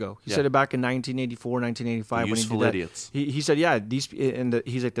 years ago. He said it back in 1984, 1985. Useful when he did idiots. He said,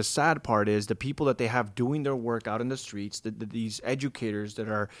 he's like, the sad part is the people that they have doing their work out in the streets, these educators that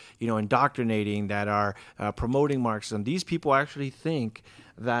are, indoctrinating, that are promoting Marxism, these people actually think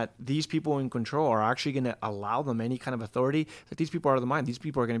that these people in control are actually going to allow them any kind of authority, that these people are out of the mind. These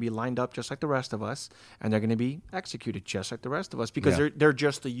people are going to be lined up just like the rest of us, and they're going to be executed just like the rest of us because they're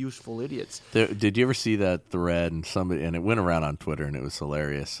just the useful idiots. Did you ever see that thread? And it went around on Twitter, and it was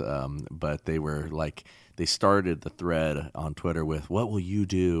hilarious. But they were like, they started the thread on Twitter with, "What will you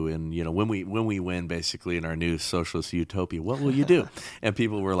do?" And when we win, basically in our new socialist utopia, what will you do? And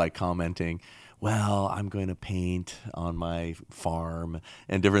people were like commenting, "Well, I'm going to paint on my farm,"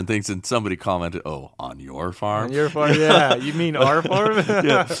 and different things. And somebody commented, "Oh, on your farm?" On your farm, yeah. You mean our farm?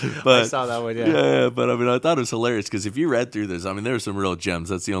 Yeah, but I saw that one, yeah. But I mean, I thought it was hilarious because if you read through this, I mean, there were some real gems.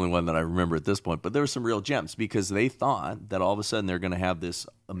 That's the only one that I remember at this point. But there were some real gems because they thought that all of a sudden they're going to have this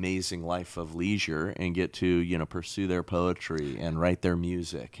amazing life of leisure and get to, pursue their poetry and write their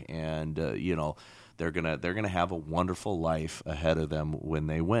music and, they're gonna have a wonderful life ahead of them when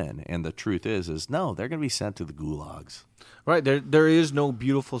they win. And the truth is no, they're gonna be sent to the gulags. Right. There is no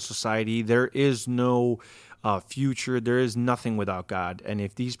beautiful society. There is no future. There is nothing without God. And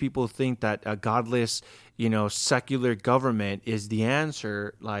if these people think that a godless, secular government is the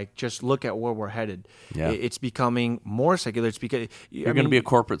answer, like just look at where we're headed. Yeah. It's becoming more secular. It's because you're going to be a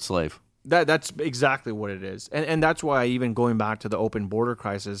corporate slave. That's exactly what it is, and that's why even going back to the open border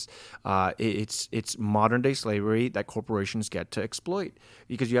crisis, it's modern day slavery that corporations get to exploit,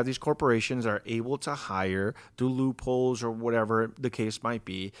 because you have these corporations that are able to hire through loopholes or whatever the case might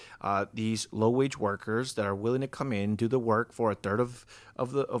be, these low wage workers that are willing to come in, do the work for a third of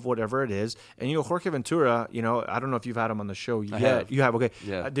whatever it is. And Jorge Ventura, I don't know if you've had him on the show yet. You have, okay?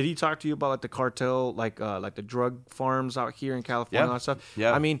 Yeah. Did he talk to you about like the cartel, like the drug farms out here in California and all that stuff?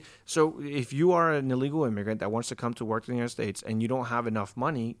 Yeah. I mean, so if you are an illegal immigrant that wants to come to work in the United States and you don't have enough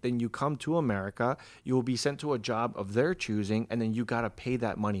money, then you come to America, you will be sent to a job of their choosing, and then you got to pay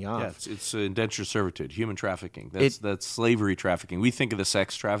that money off. Yeah, it's indentured servitude, human trafficking. That's slavery trafficking. We think of the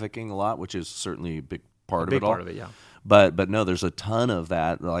sex trafficking a lot, which is certainly a big part of it all. Part of it, yeah. But no, there's a ton of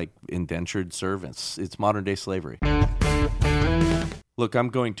that, like indentured servants. It's modern day slavery. Look, I'm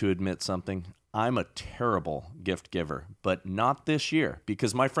going to admit something. I'm a terrible gift giver, but not this year,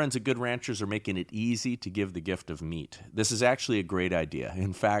 because my friends at Good Ranchers are making it easy to give the gift of meat. This is actually a great idea.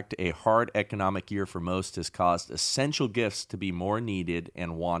 In fact, a hard economic year for most has caused essential gifts to be more needed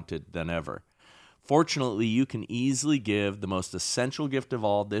and wanted than ever. Fortunately, you can easily give the most essential gift of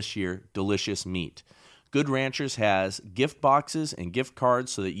all this year, delicious meat. Good Ranchers has gift boxes and gift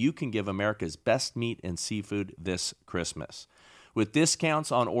cards so that you can give America's best meat and seafood this Christmas. With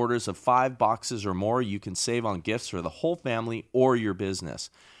discounts on orders of 5 boxes or more, you can save on gifts for the whole family or your business.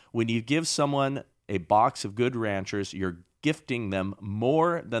 When you give someone a box of Good Ranchers, you're gifting them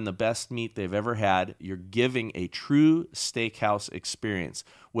more than the best meat they've ever had. You're giving a true steakhouse experience.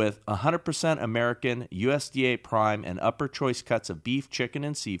 With 100% American, USDA prime, and upper choice cuts of beef, chicken,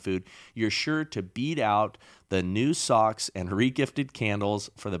 and seafood, you're sure to beat out the new socks and re-gifted candles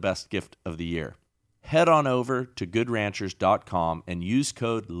for the best gift of the year. Head on over to goodranchers.com and use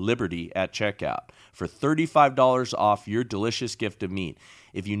code LIBERTY at checkout for $35 off your delicious gift of meat.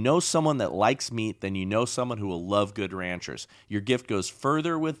 If you know someone that likes meat, then you know someone who will love Good Ranchers. Your gift goes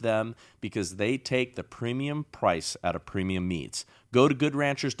further with them because they take the premium price out of premium meats. Go to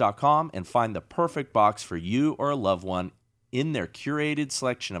goodranchers.com and find the perfect box for you or a loved one in their curated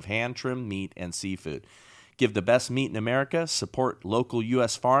selection of hand-trimmed meat and seafood. Give the best meat in America, support local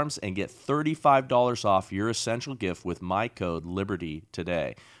U.S. farms, and get $35 off your essential gift with my code LIBERTY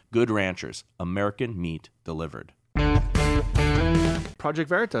today. Good Ranchers, American meat delivered. Project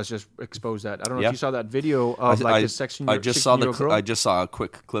Veritas just exposed that. I don't know if you saw that video of this section. I just saw a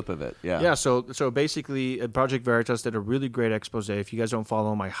quick clip of it. Yeah. Yeah. So basically, Project Veritas did a really great expose. If you guys don't follow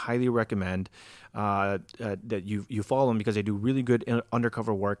them, I highly recommend that you follow them, because they do really good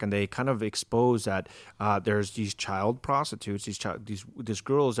undercover work, and they kind of expose that there's these child prostitutes, these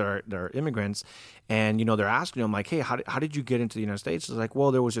girls that are immigrants, and they're asking them like, hey, how did you get into the United States? It's like,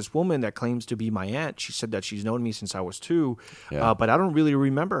 well, there was this woman that claims to be my aunt. She said that she's known me since I was 2, but I don't really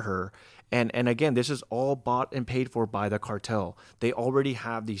remember her. And again, this is all bought and paid for by the cartel. They already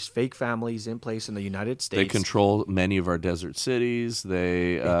have these fake families in place in the United States. They control many of our desert cities.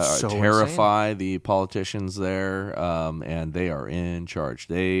 They terrify the politicians there, and they are in charge.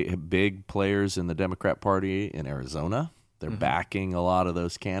 They big players in the Democrat Party in Arizona. They're backing a lot of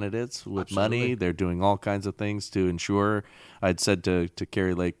those candidates with money. They're doing all kinds of things to ensure. I'd said to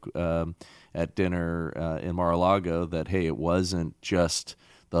Carrie Lake at dinner in Mar-a-Lago that, hey, it wasn't just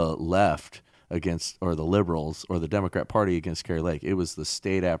the left against, or the liberals, or the Democrat Party against Carrie Lake. It was the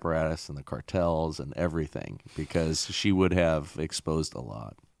state apparatus and the cartels and everything, because she would have exposed a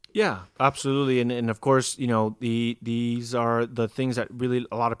lot. Yeah, absolutely. And of course, these are the things that really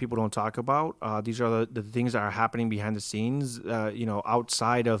a lot of people don't talk about. These are the things that are happening behind the scenes,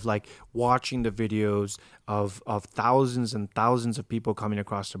 outside of like watching the videos of thousands and thousands of people coming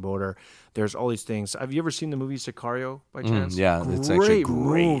across the border. There's all these things. Have you ever seen the movie Sicario by chance? Yeah, it's actually a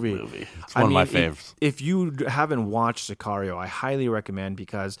great movie. It's one of my favorites. If you haven't watched Sicario, I highly recommend,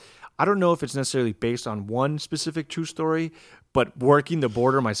 because I don't know if it's necessarily based on one specific true story, but working the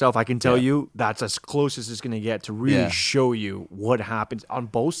border myself, I can tell you that's as close as it's going to get to really show you what happens on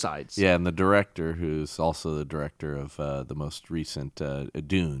both sides. Yeah, and the director, who's also the director of the most recent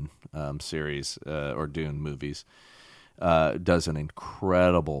Dune series, or Dune movies, does an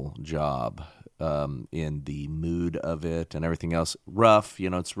incredible job in the mood of it and everything else. Rough,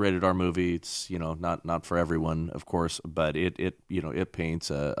 it's a rated R movie. It's not for everyone, of course, but it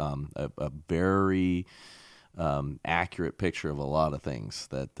paints a very accurate picture of a lot of things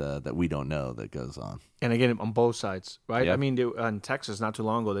that we don't know that goes on. And again, on both sides, right? Yep. I mean, in Texas, not too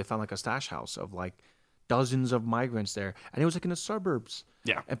long ago, they found like a stash house of like dozens of migrants there, and it was like in the suburbs.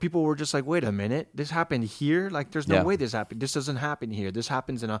 Yeah. And people were just like, wait a minute, this happened here? Like, there's no Yeah. way this happened. This doesn't happen here. This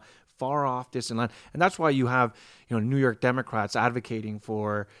happens in a far off distant land. And that's why you have, New York Democrats advocating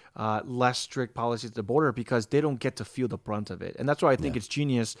for less strict policies at the border, because they don't get to feel the brunt of it. And that's why I think it's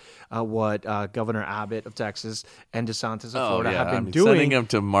genius what Governor Abbott of Texas and DeSantis of Florida have been doing. Sending him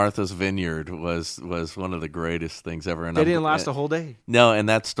to Martha's Vineyard was one of the greatest things ever. And They didn't last a whole day. No, and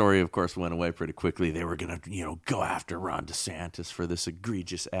that story, of course, went away pretty quickly. They were going to, go after Ron DeSantis for this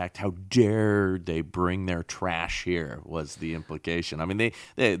egregious act. How dare they bring their trash here? Was the implication. I mean,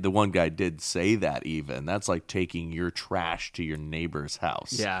 the one guy did say that. Even that's like taking your trash to your neighbor's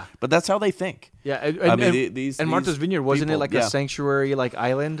house. Yeah, but that's how they think. Yeah, these Martha's Vineyard, wasn't people, it like a sanctuary, like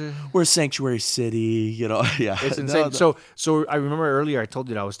island? We're a sanctuary city, Yeah, it's insane. So I remember earlier I told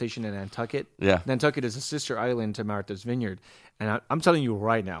you that I was stationed in Nantucket. Yeah, Nantucket is a sister island to Martha's Vineyard, and I'm telling you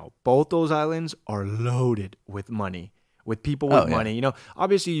right now, both those islands are loaded with money. With people with money,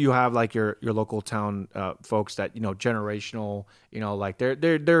 obviously you have like your local town folks that generational, like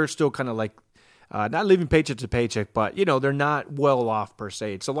they're still kind of like not living paycheck to paycheck, but they're not well off per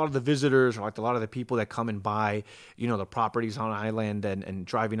se. It's a lot of the visitors, or like a lot of the people that come and buy, the properties on island and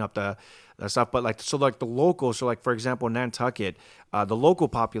driving up the stuff. But the locals, so like for example, Nantucket, the local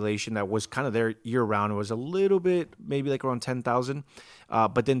population that was kind of there year round was a little bit, maybe like around 10,000.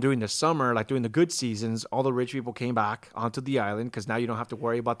 But then during the summer, like during the good seasons, all the rich people came back onto the island, because now you don't have to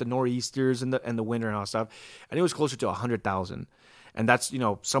worry about the nor'easters and the winter and all that stuff. And it was closer to 100,000. And that's,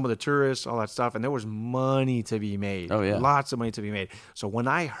 some of the tourists, all that stuff. And there was money to be made. Oh, yeah. Lots of money to be made. So when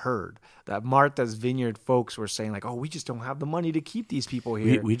I heard that Martha's Vineyard folks were saying like, oh, we just don't have the money to keep these people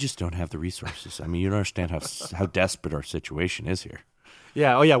here. We just don't have the resources. I mean, you don't understand how desperate our situation is here.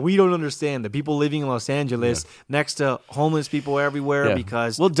 Yeah. Oh, yeah. We don't understand the people living in Los Angeles next to homeless people everywhere,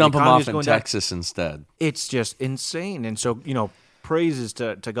 because we'll dump them off in down. Texas instead. It's just insane. And so, praises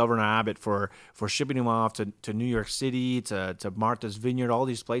to Governor Abbott for shipping him off to New York City, to Martha's Vineyard, all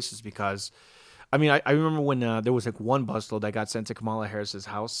these places, because, I mean, I remember when there was like one busload that got sent to Kamala Harris's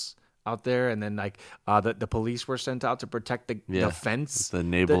house out there, and then like the police were sent out to protect the fence. The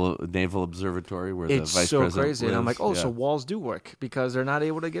Naval Observatory where the vice president It's so crazy. lives. And I'm like, so walls do work, because they're not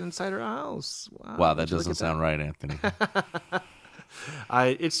able to get inside her house. Wow, that doesn't sound right, Anthony.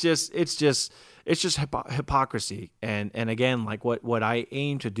 It's just hypocrisy. And again, like what I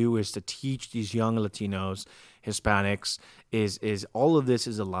aim to do is to teach these young Latinos, Hispanics, is all of this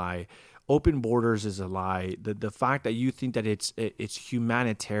is a lie. Open borders is a lie. The fact that you think that it's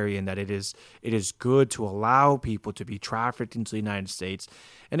humanitarian, that it is good to allow people to be trafficked into the United States.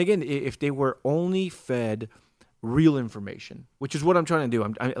 And again, if they were only fed real information, which is what I'm trying to do.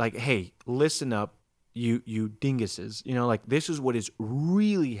 I'm like, hey, listen up, you dinguses. Like, this is what is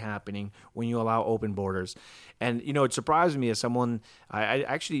really happening when you allow open borders. And it surprised me as someone, I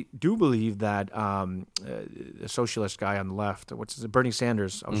actually do believe that the socialist guy on the left, Bernie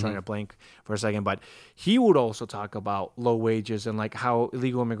Sanders, I was trying to blank for a second, but he would also talk about low wages and like how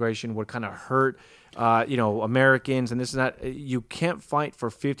illegal immigration would kind of hurt Americans and this and that. You can't fight for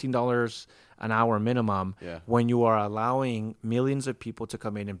 $15 an hour minimum when you are allowing millions of people to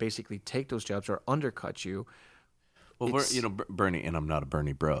come in and basically take those jobs or undercut you. Well, Bernie, and I'm not a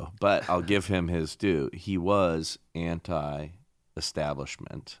Bernie bro, but I'll give him his due. He was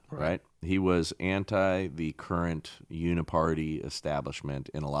anti-establishment, right? He was anti the current uniparty establishment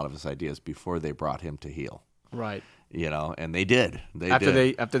in a lot of his ideas before they brought him to heel. Right. And they did. After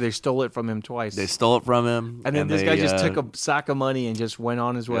they stole it from him twice. They stole it from him. And then this guy just took a sack of money and just went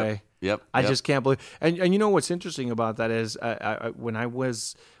on his way. Yep. I just can't believe. And what's interesting about that is when I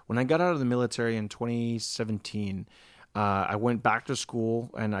got out of the military in 2017, I went back to school,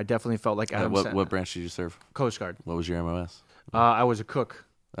 and I definitely felt like Adam Sandler. What branch did you serve? Coast Guard. What was your MOS? I was a cook.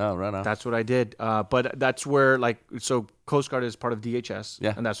 Oh, right on. That's what I did. But that's where, so Coast Guard is part of DHS.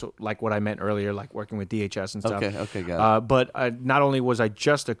 Yeah. And that's what I meant earlier, like working with DHS and stuff. Okay, got it. But not only was I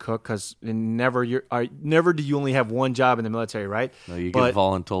just a cook, because never do you only have one job in the military, right? No, you get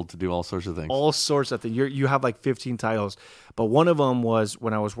voluntold to do all sorts of things. All sorts of things. You have like 15 titles. But one of them was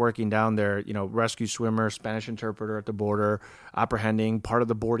when I was working down there, rescue swimmer, Spanish interpreter at the border, apprehending, part of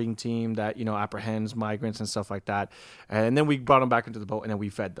the boarding team that, apprehends migrants and stuff like that. And then we brought them back into the boat, and then we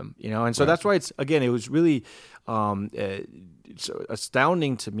fed them, And so that's why it was really it's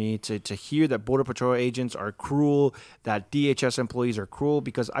astounding to me to hear that Border Patrol agents are cruel, that DHS employees are cruel,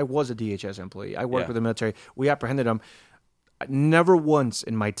 because I was a DHS employee. I worked with the military. We apprehended them. Never once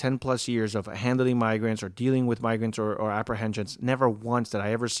in my 10 plus years of handling migrants or dealing with migrants or apprehensions, never once did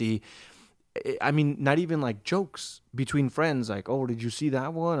I ever see I mean, not even like jokes between friends, like, oh, did you see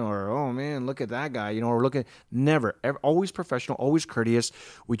that one? Or, oh man, look at that guy, or look at, never, ever, always professional, always courteous.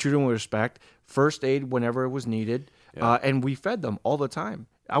 We treated them with respect, first aid whenever it was needed. And we fed them all the time.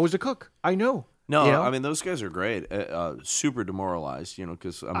 I was a cook. I know. No, you know? I mean those guys are great. Super demoralized,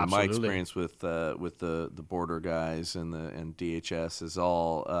 because I mean my experience with the border guys and DHS is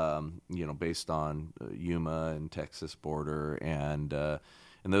all based on Yuma and Texas border, and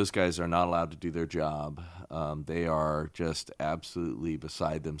those guys are not allowed to do their job. They are just absolutely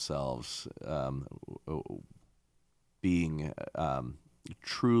beside themselves, being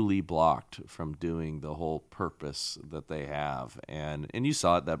truly blocked from doing the whole purpose that they have. And you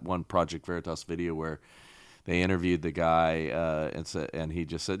saw it, that one Project Veritas video where they interviewed the guy and he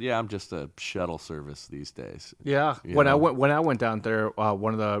just said, yeah, I'm just a shuttle service these days. Yeah. When I went down there,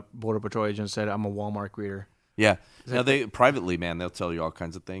 one of the Border Patrol agents said, I'm a Walmart greeter. Yeah. Now they privately, man, they'll tell you all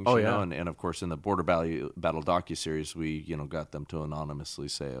kinds of things. Oh, you yeah. know? And of course in the Border Battle docuseries, we got them to anonymously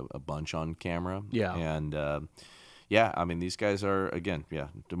say a bunch on camera. Yeah. And yeah, I mean, these guys are, again,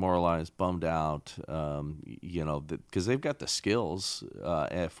 demoralized, bummed out, because they've got the skills,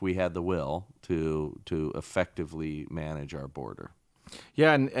 if we had the will, to effectively manage our border.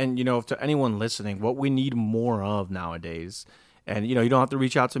 Yeah, and to anyone listening, what we need more of nowadays, and you don't have to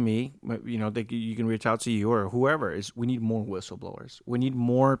reach out to me, you can reach out to you or whoever, is we need more whistleblowers. We need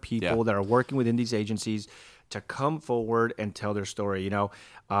more people that are working within these agencies to come forward and tell their story.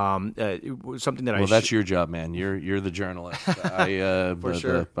 Something that that's your job, man. You're the journalist. For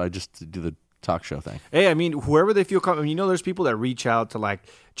sure. I just do the talk show thing. Hey, I mean, whoever they feel comfortable. There's people that reach out to like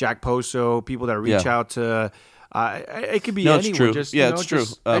Jack Poso, people that reach out to. It could be anyone. It's true. Just, it's true.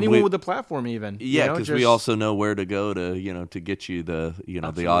 Anyone with the platform, even. Yeah, because we also know where to go to get you the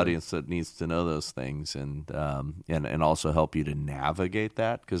the audience that needs to know those things, and also help you to navigate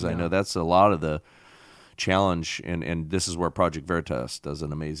that, because I know that's a lot of the challenge, and this is where Project Veritas does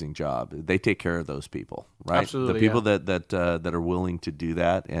an amazing job. They take care of those people, right? Absolutely, the people that are willing to do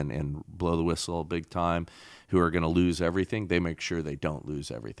that and blow the whistle big time, who are going to lose everything. They make sure they don't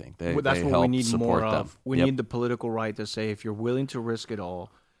lose everything. That's what help we need support more them. of. We need the political right to say, if you're willing to risk it all,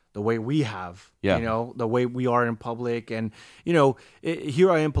 the way we have, the way we are in public. And, here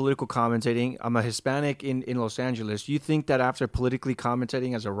I am political commentating. I'm a Hispanic in Los Angeles. You think that after politically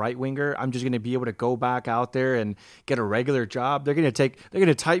commentating as a right-winger, I'm just going to be able to go back out there and get a regular job? They're going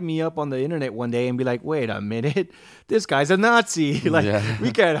to type me up on the internet one day and be like, wait a minute, this guy's a Nazi.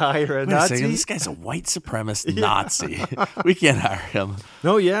 We can't hire a Nazi. This guy's a white supremacist Nazi. We can't hire him.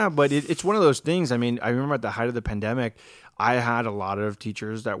 No, yeah, but it's one of those things. I mean, I remember at the height of the pandemic, I had a lot of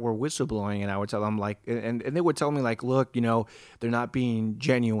teachers that were whistleblowing, and I would tell them and they would tell me look, they're not being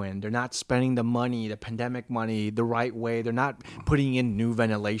genuine. They're not spending the money, the pandemic money, the right way. They're not putting in new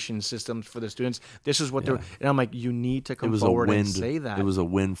ventilation systems for the students. This is what they're, and I'm like, you need to come forward and say that. It was a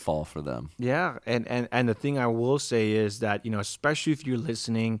windfall for them. Yeah. And the thing I will say is that, especially if you're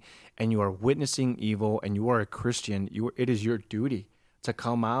listening and you are witnessing evil and you are a Christian, it is your duty to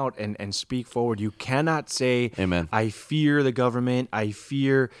come out and speak forward. You cannot say, Amen. I fear the government. I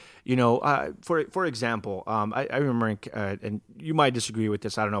fear, for example, I remember, and you might disagree with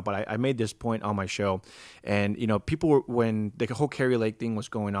this, I don't know, but I made this point on my show. And, people were, when the whole Kari Lake thing was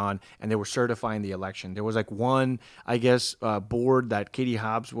going on and they were certifying the election, there was one, I guess, board that Katie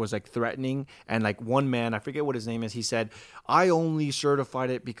Hobbs was threatening. And one man, I forget what his name is, he said, I only certified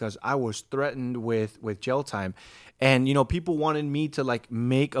it because I was threatened with jail time. And, people wanted me to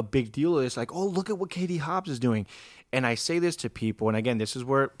make a big deal of this, oh, look at what Katie Hobbs is doing. And I say this to people, and again, this is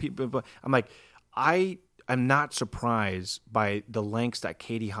where people, I'm like, I am not surprised by the lengths that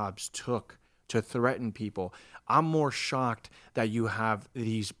Katie Hobbs took to threaten people. I'm more shocked that you have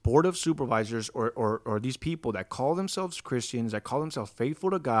these board of supervisors or these people that call themselves Christians, that call themselves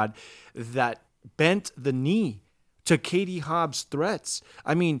faithful to God, that bent the knee to Katie Hobbs' threats.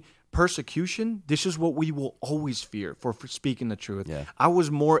 I mean, persecution, this is what we will always fear for speaking the truth. Yeah. I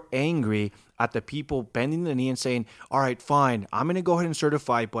was more angry at the people bending the knee and saying, all right, fine, I'm going to go ahead and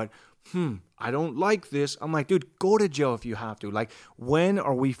certify, but I don't like this. I'm like, dude, go to jail if you have to. When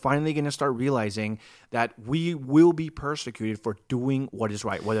are we finally going to start realizing that we will be persecuted for doing what is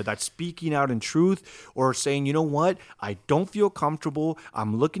right, whether that's speaking out in truth or saying, you know what, I don't feel comfortable.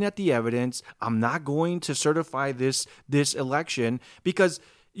 I'm looking at the evidence. I'm not going to certify this election, because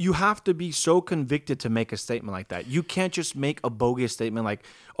you have to be so convicted to make a statement like that. You can't just make a bogus statement like,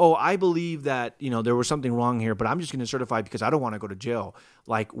 oh, I believe that, there was something wrong here, but I'm just going to certify because I don't want to go to jail.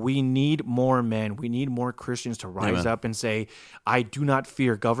 Like, we need more men. We need more Christians to rise up and say, I do not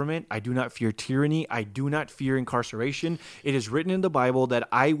fear government. I do not fear tyranny. I do not fear incarceration. It is written in the Bible that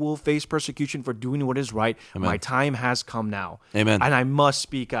I will face persecution for doing what is right. Amen. My time has come now. Amen. And I must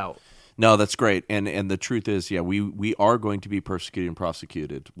speak out. No, that's great. And the truth is, we are going to be persecuted and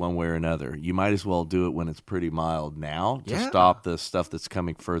prosecuted one way or another. You might as well do it when it's pretty mild now to stop the stuff that's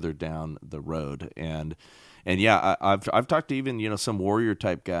coming further down the road. And I've talked to even some warrior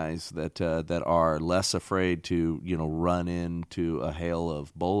type guys that are less afraid to run into a hail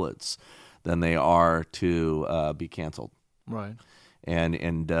of bullets than they are to be canceled. Right.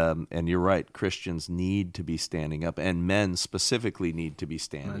 And you're right. Christians need to be standing up, and men specifically need to be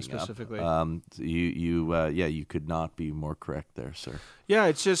standing up. You could not be more correct there, sir. Yeah,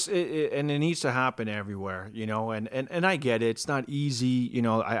 it's just, and it needs to happen everywhere, and I get it. It's not easy,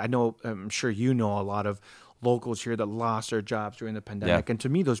 I know, I'm sure a lot of locals here that lost their jobs during the pandemic. And to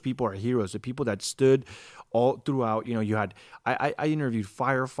me, those people are heroes. The people that stood all throughout, you had, I interviewed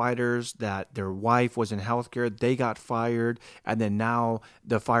firefighters that their wife was in healthcare. They got fired. And then now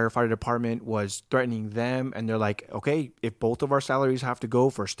the firefighter department was threatening them. And they're like, okay, if both of our salaries have to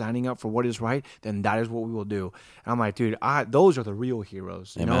go for standing up for what is right, then that is what we will do. And I'm like, dude, those are the real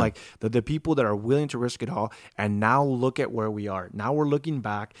heroes. Like the people that are willing to risk it all. And now look at where we are. Now we're looking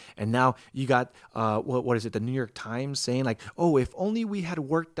back. And now you got, what is it? The New York Times saying like, oh, if only we had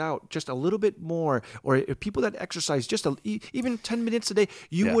worked out just a little bit more, or if people that exercise just even 10 minutes a day,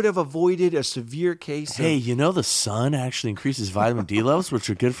 you would have avoided a severe case. Hey, the sun actually increases vitamin D levels, which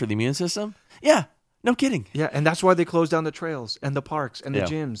are good for the immune system? Yeah, no kidding. Yeah, and that's why they closed down the trails and the parks and the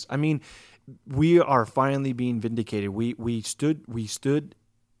gyms. I mean, we are finally being vindicated. We stood,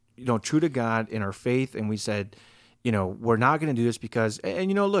 true to God in our faith, and we said, we're not going to do this because,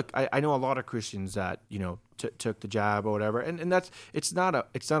 and look, I know a lot of Christians that, took the jab or whatever. And that's, it's not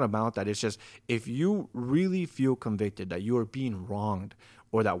about that. It's just, if you really feel convicted that you are being wronged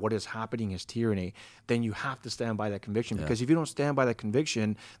or that what is happening is tyranny, then you have to stand by that conviction. Because if you don't stand by that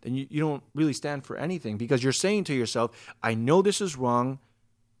conviction, then you don't really stand for anything, because you're saying to yourself, I know this is wrong,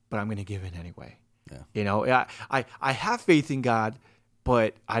 but I'm going to give in anyway. Yeah. I have faith in God,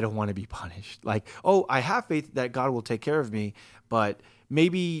 but I don't want to be punished. Like, oh, I have faith that God will take care of me, but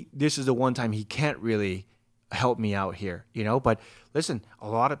maybe this is the one time he can't really help me out here, But listen, a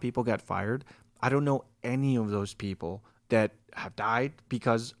lot of people got fired. I don't know any of those people that have died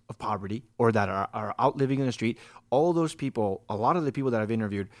because of poverty or that are out living in the street. All those people, a lot of the people that I've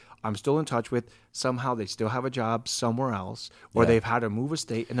interviewed, I'm still in touch with. Somehow they still have a job somewhere else, or they've had to move a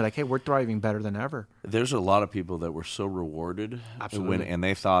state, and they're like, hey, we're thriving better than ever. There's a lot of people that were so rewarded. Absolutely. And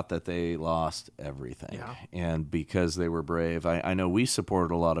they thought that they lost everything. Yeah. And because they were brave, I know we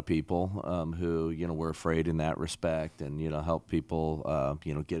supported a lot of people who, were afraid in that respect, and, help people,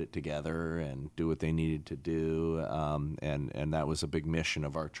 get it together and do what they needed to do. And that was a big mission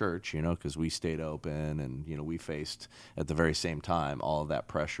of our church, because we stayed open, and, we faced at the very same time all of that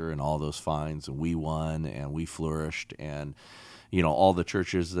pressure and all those fines, and we won and we flourished, and all the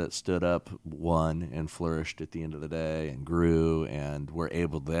churches that stood up won and flourished at the end of the day and grew, and were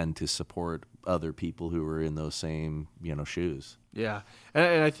able then to support other people who were in those same shoes. Yeah,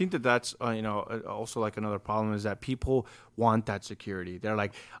 and I think that's also like another problem is that people want that security. They're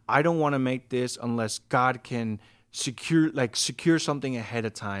like, I don't want to make this unless God can secure something ahead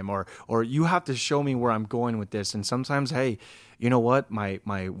of time, or you have to show me where I'm going with this. And sometimes, hey, you know what? My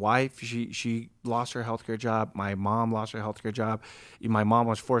wife, she lost her healthcare job. My mom lost her healthcare job. My mom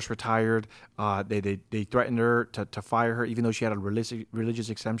was forced retired. They threatened her to fire her, even though she had a religious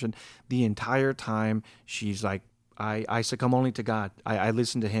exemption. The entire time, she's like, I succumb only to God. I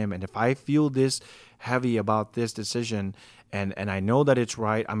listen to Him. And if I feel this heavy about this decision, and I know that it's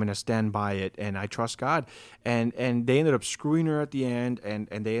right, I'm going to stand by it, and I trust God. And they ended up screwing her at the end, and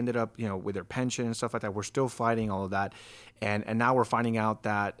they ended up, with their pension and stuff like that. We're still fighting all of that. And now we're finding out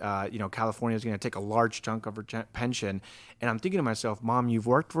that, California is going to take a large chunk of her pension. And I'm thinking to myself, Mom, you've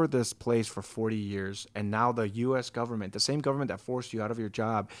worked for this place for 40 years, and now the U.S. government, the same government that forced you out of your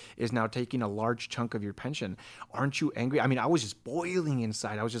job, is now taking a large chunk of your pension. Aren't you angry? I mean, I was just boiling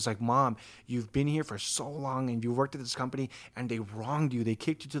inside. I was just like, Mom, you've been here for so long, and you worked at this company, and they wronged you. They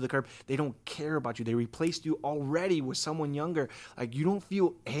kicked you to the curb. They don't care about you. They replaced you already with someone younger. Like, you don't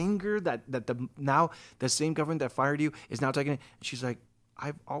feel anger that now the same government that fired you is now taking it? And she's like,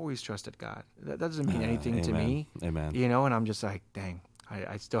 I've always trusted God. That doesn't mean anything to me. Amen. And I'm just like, dang,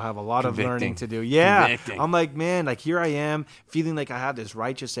 I still have a lot of Convicting. learning to do. Yeah. Convicting. I'm like, man, like here I am feeling like I have this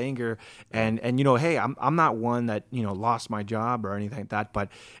righteous anger and hey, I'm not one that, lost my job or anything like that, but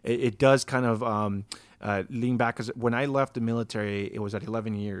it does kind of, lean back, because when I left the military, it was at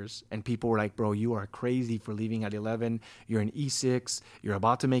 11 years, and people were like, bro, you are crazy for leaving at 11. You're an E6. You're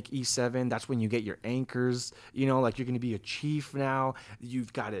about to make E7. That's when you get your anchors. Like you're going to be a chief now.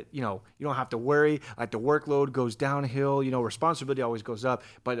 You've got it. You don't have to worry. Like the workload goes downhill. Responsibility always goes up,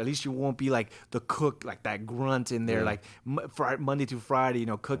 but at least you won't be like the cook, like that grunt in there, like Monday to Friday,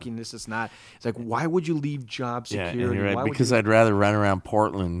 cooking this is not. It's like, why would you leave job security? Yeah, and you're right, Why because I'd rather run around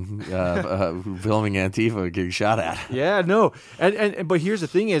Portland filming Antifa getting shot at. Yeah, no. And but here's the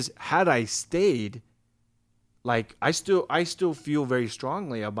thing is, had I stayed, like I still feel very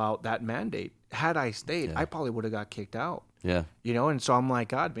strongly about that mandate. Had I stayed, I probably would have got kicked out. Yeah. And so I'm like,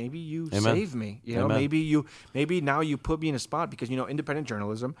 God, maybe you saved me. Amen. Maybe now you put me in a spot because, independent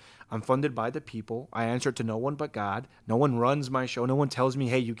journalism, I'm funded by the people. I answer to no one but God. No one runs my show. No one tells me,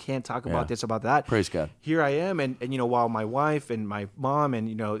 hey, you can't talk about this, about that. Praise God. Here I am. And while my wife and my mom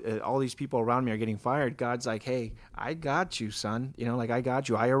and, all these people around me are getting fired, God's like, hey, I got you, son. I got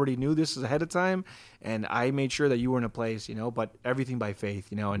you. I already knew this ahead of time. And I made sure that you were in a place, but everything by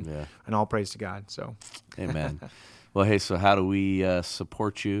faith, and all praise to God. So, amen. Well, hey, so how do we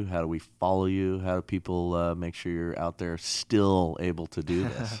support you? How do we follow you? How do people make sure you're out there still able to do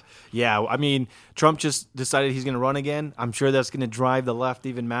this? Yeah, I mean, Trump just decided he's going to run again. I'm sure that's going to drive the left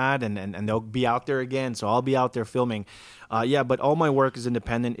even mad, and they'll be out there again. So I'll be out there filming. But all my work is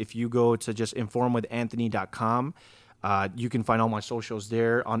independent. If you go to just informwithanthony.com, you can find all my socials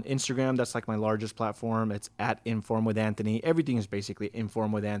there. On Instagram, that's like my largest platform. It's at Inform with Anthony. Everything is basically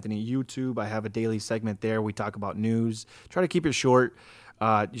Inform with Anthony. YouTube, I have a daily segment there. We talk about news. Try to keep it short,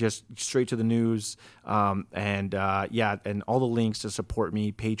 just straight to the news. And all the links to support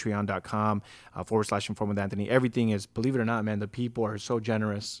me, patreon.com /Inform with Anthony. Everything is, believe it or not, man, the people are so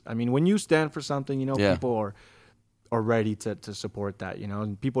generous. I mean, when you stand for something, people are ready to support that,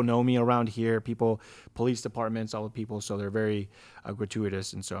 and people know me around here, police departments, all the people, so they're very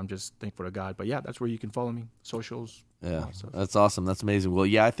gratuitous, and so I'm just thankful to God. But yeah, that's where you can follow me, socials. Yeah, that's awesome. That's amazing. Well,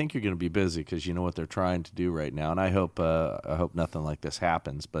 yeah, I think you're going to be busy because you know what they're trying to do right now, and I hope nothing like this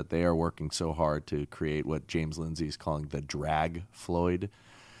happens, but they are working so hard to create what James Lindsay is calling the drag Floyd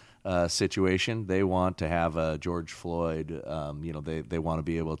situation. They want to have George Floyd. They want to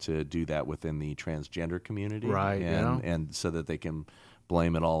be able to do that within the transgender community, right? And so that they can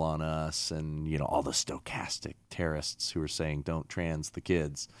blame it all on us, and all the stochastic terrorists who are saying don't trans the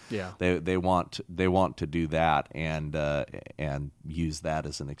kids. Yeah, they want to do that and use that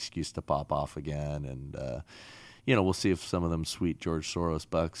as an excuse to pop off again, and we'll see if some of them sweet George Soros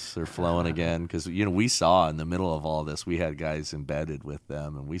bucks are flowing again, because we saw in the middle of all this, we had guys embedded with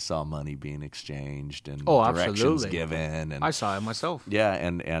them, and we saw money being exchanged and directions given. And I saw it myself. Yeah,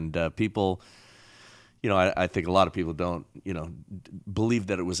 and people. I think a lot of people don't, believe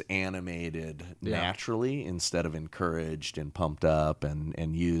that it was animated naturally instead of encouraged and pumped up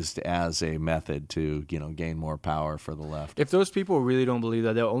and used as a method to, gain more power for the left. If those people really don't believe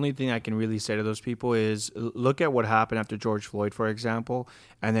that, the only thing I can really say to those people is look at what happened after George Floyd, for example,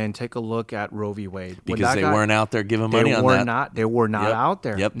 and then take a look at Roe v. Wade. Because they weren't out there giving money on that. They were not out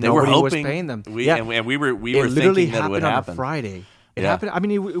there. Yep. Nobody were was paying them. And we were thinking that it would happen on a Friday. It happened. I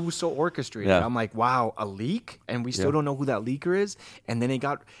mean, it was so orchestrated. Yeah. I'm like, wow, a leak, and we still don't know who that leaker is. And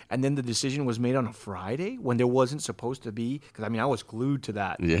then the decision was made on a Friday when there wasn't supposed to be. Because I was glued to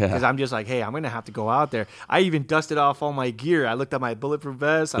that. Yeah. Because I'm just like, hey, I'm gonna have to go out there. I even dusted off all my gear. I looked at my bulletproof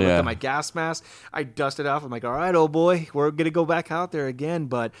vest. I looked at my gas mask. I dusted off. I'm like, all right, old boy, we're gonna go back out there again.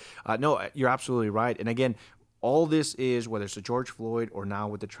 But no, you're absolutely right. And again, all this is, whether it's the George Floyd or now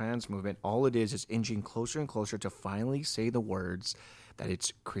with the trans movement, all it is inching closer and closer to finally say the words that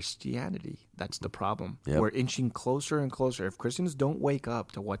it's Christianity. That's the problem. Yep. We're inching closer and closer. If Christians don't wake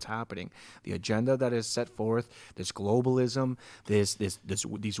up to what's happening, the agenda that is set forth, this globalism, these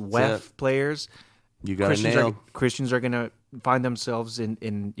WEF players, you got to nail. Christians are going to find themselves in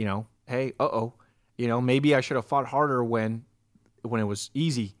hey, maybe I should have fought harder when it was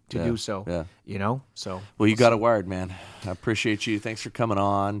easy to do so, so. Well, you got it wired, man. I appreciate you. Thanks for coming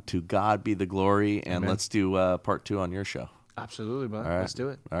on. To God be the glory, and let's do part 2 on your show. Absolutely, bud. All right. Let's do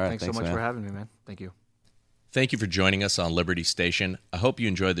it. All right. Thanks so much man. for having me, man. Thank you. Thank you for joining us on Liberty Station. I hope you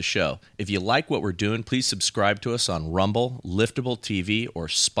enjoyed the show. If you like what we're doing, please subscribe to us on Rumble, Liftable TV, or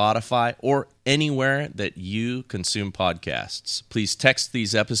Spotify, or anywhere that you consume podcasts. Please text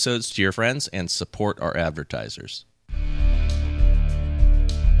these episodes to your friends and support our advertisers.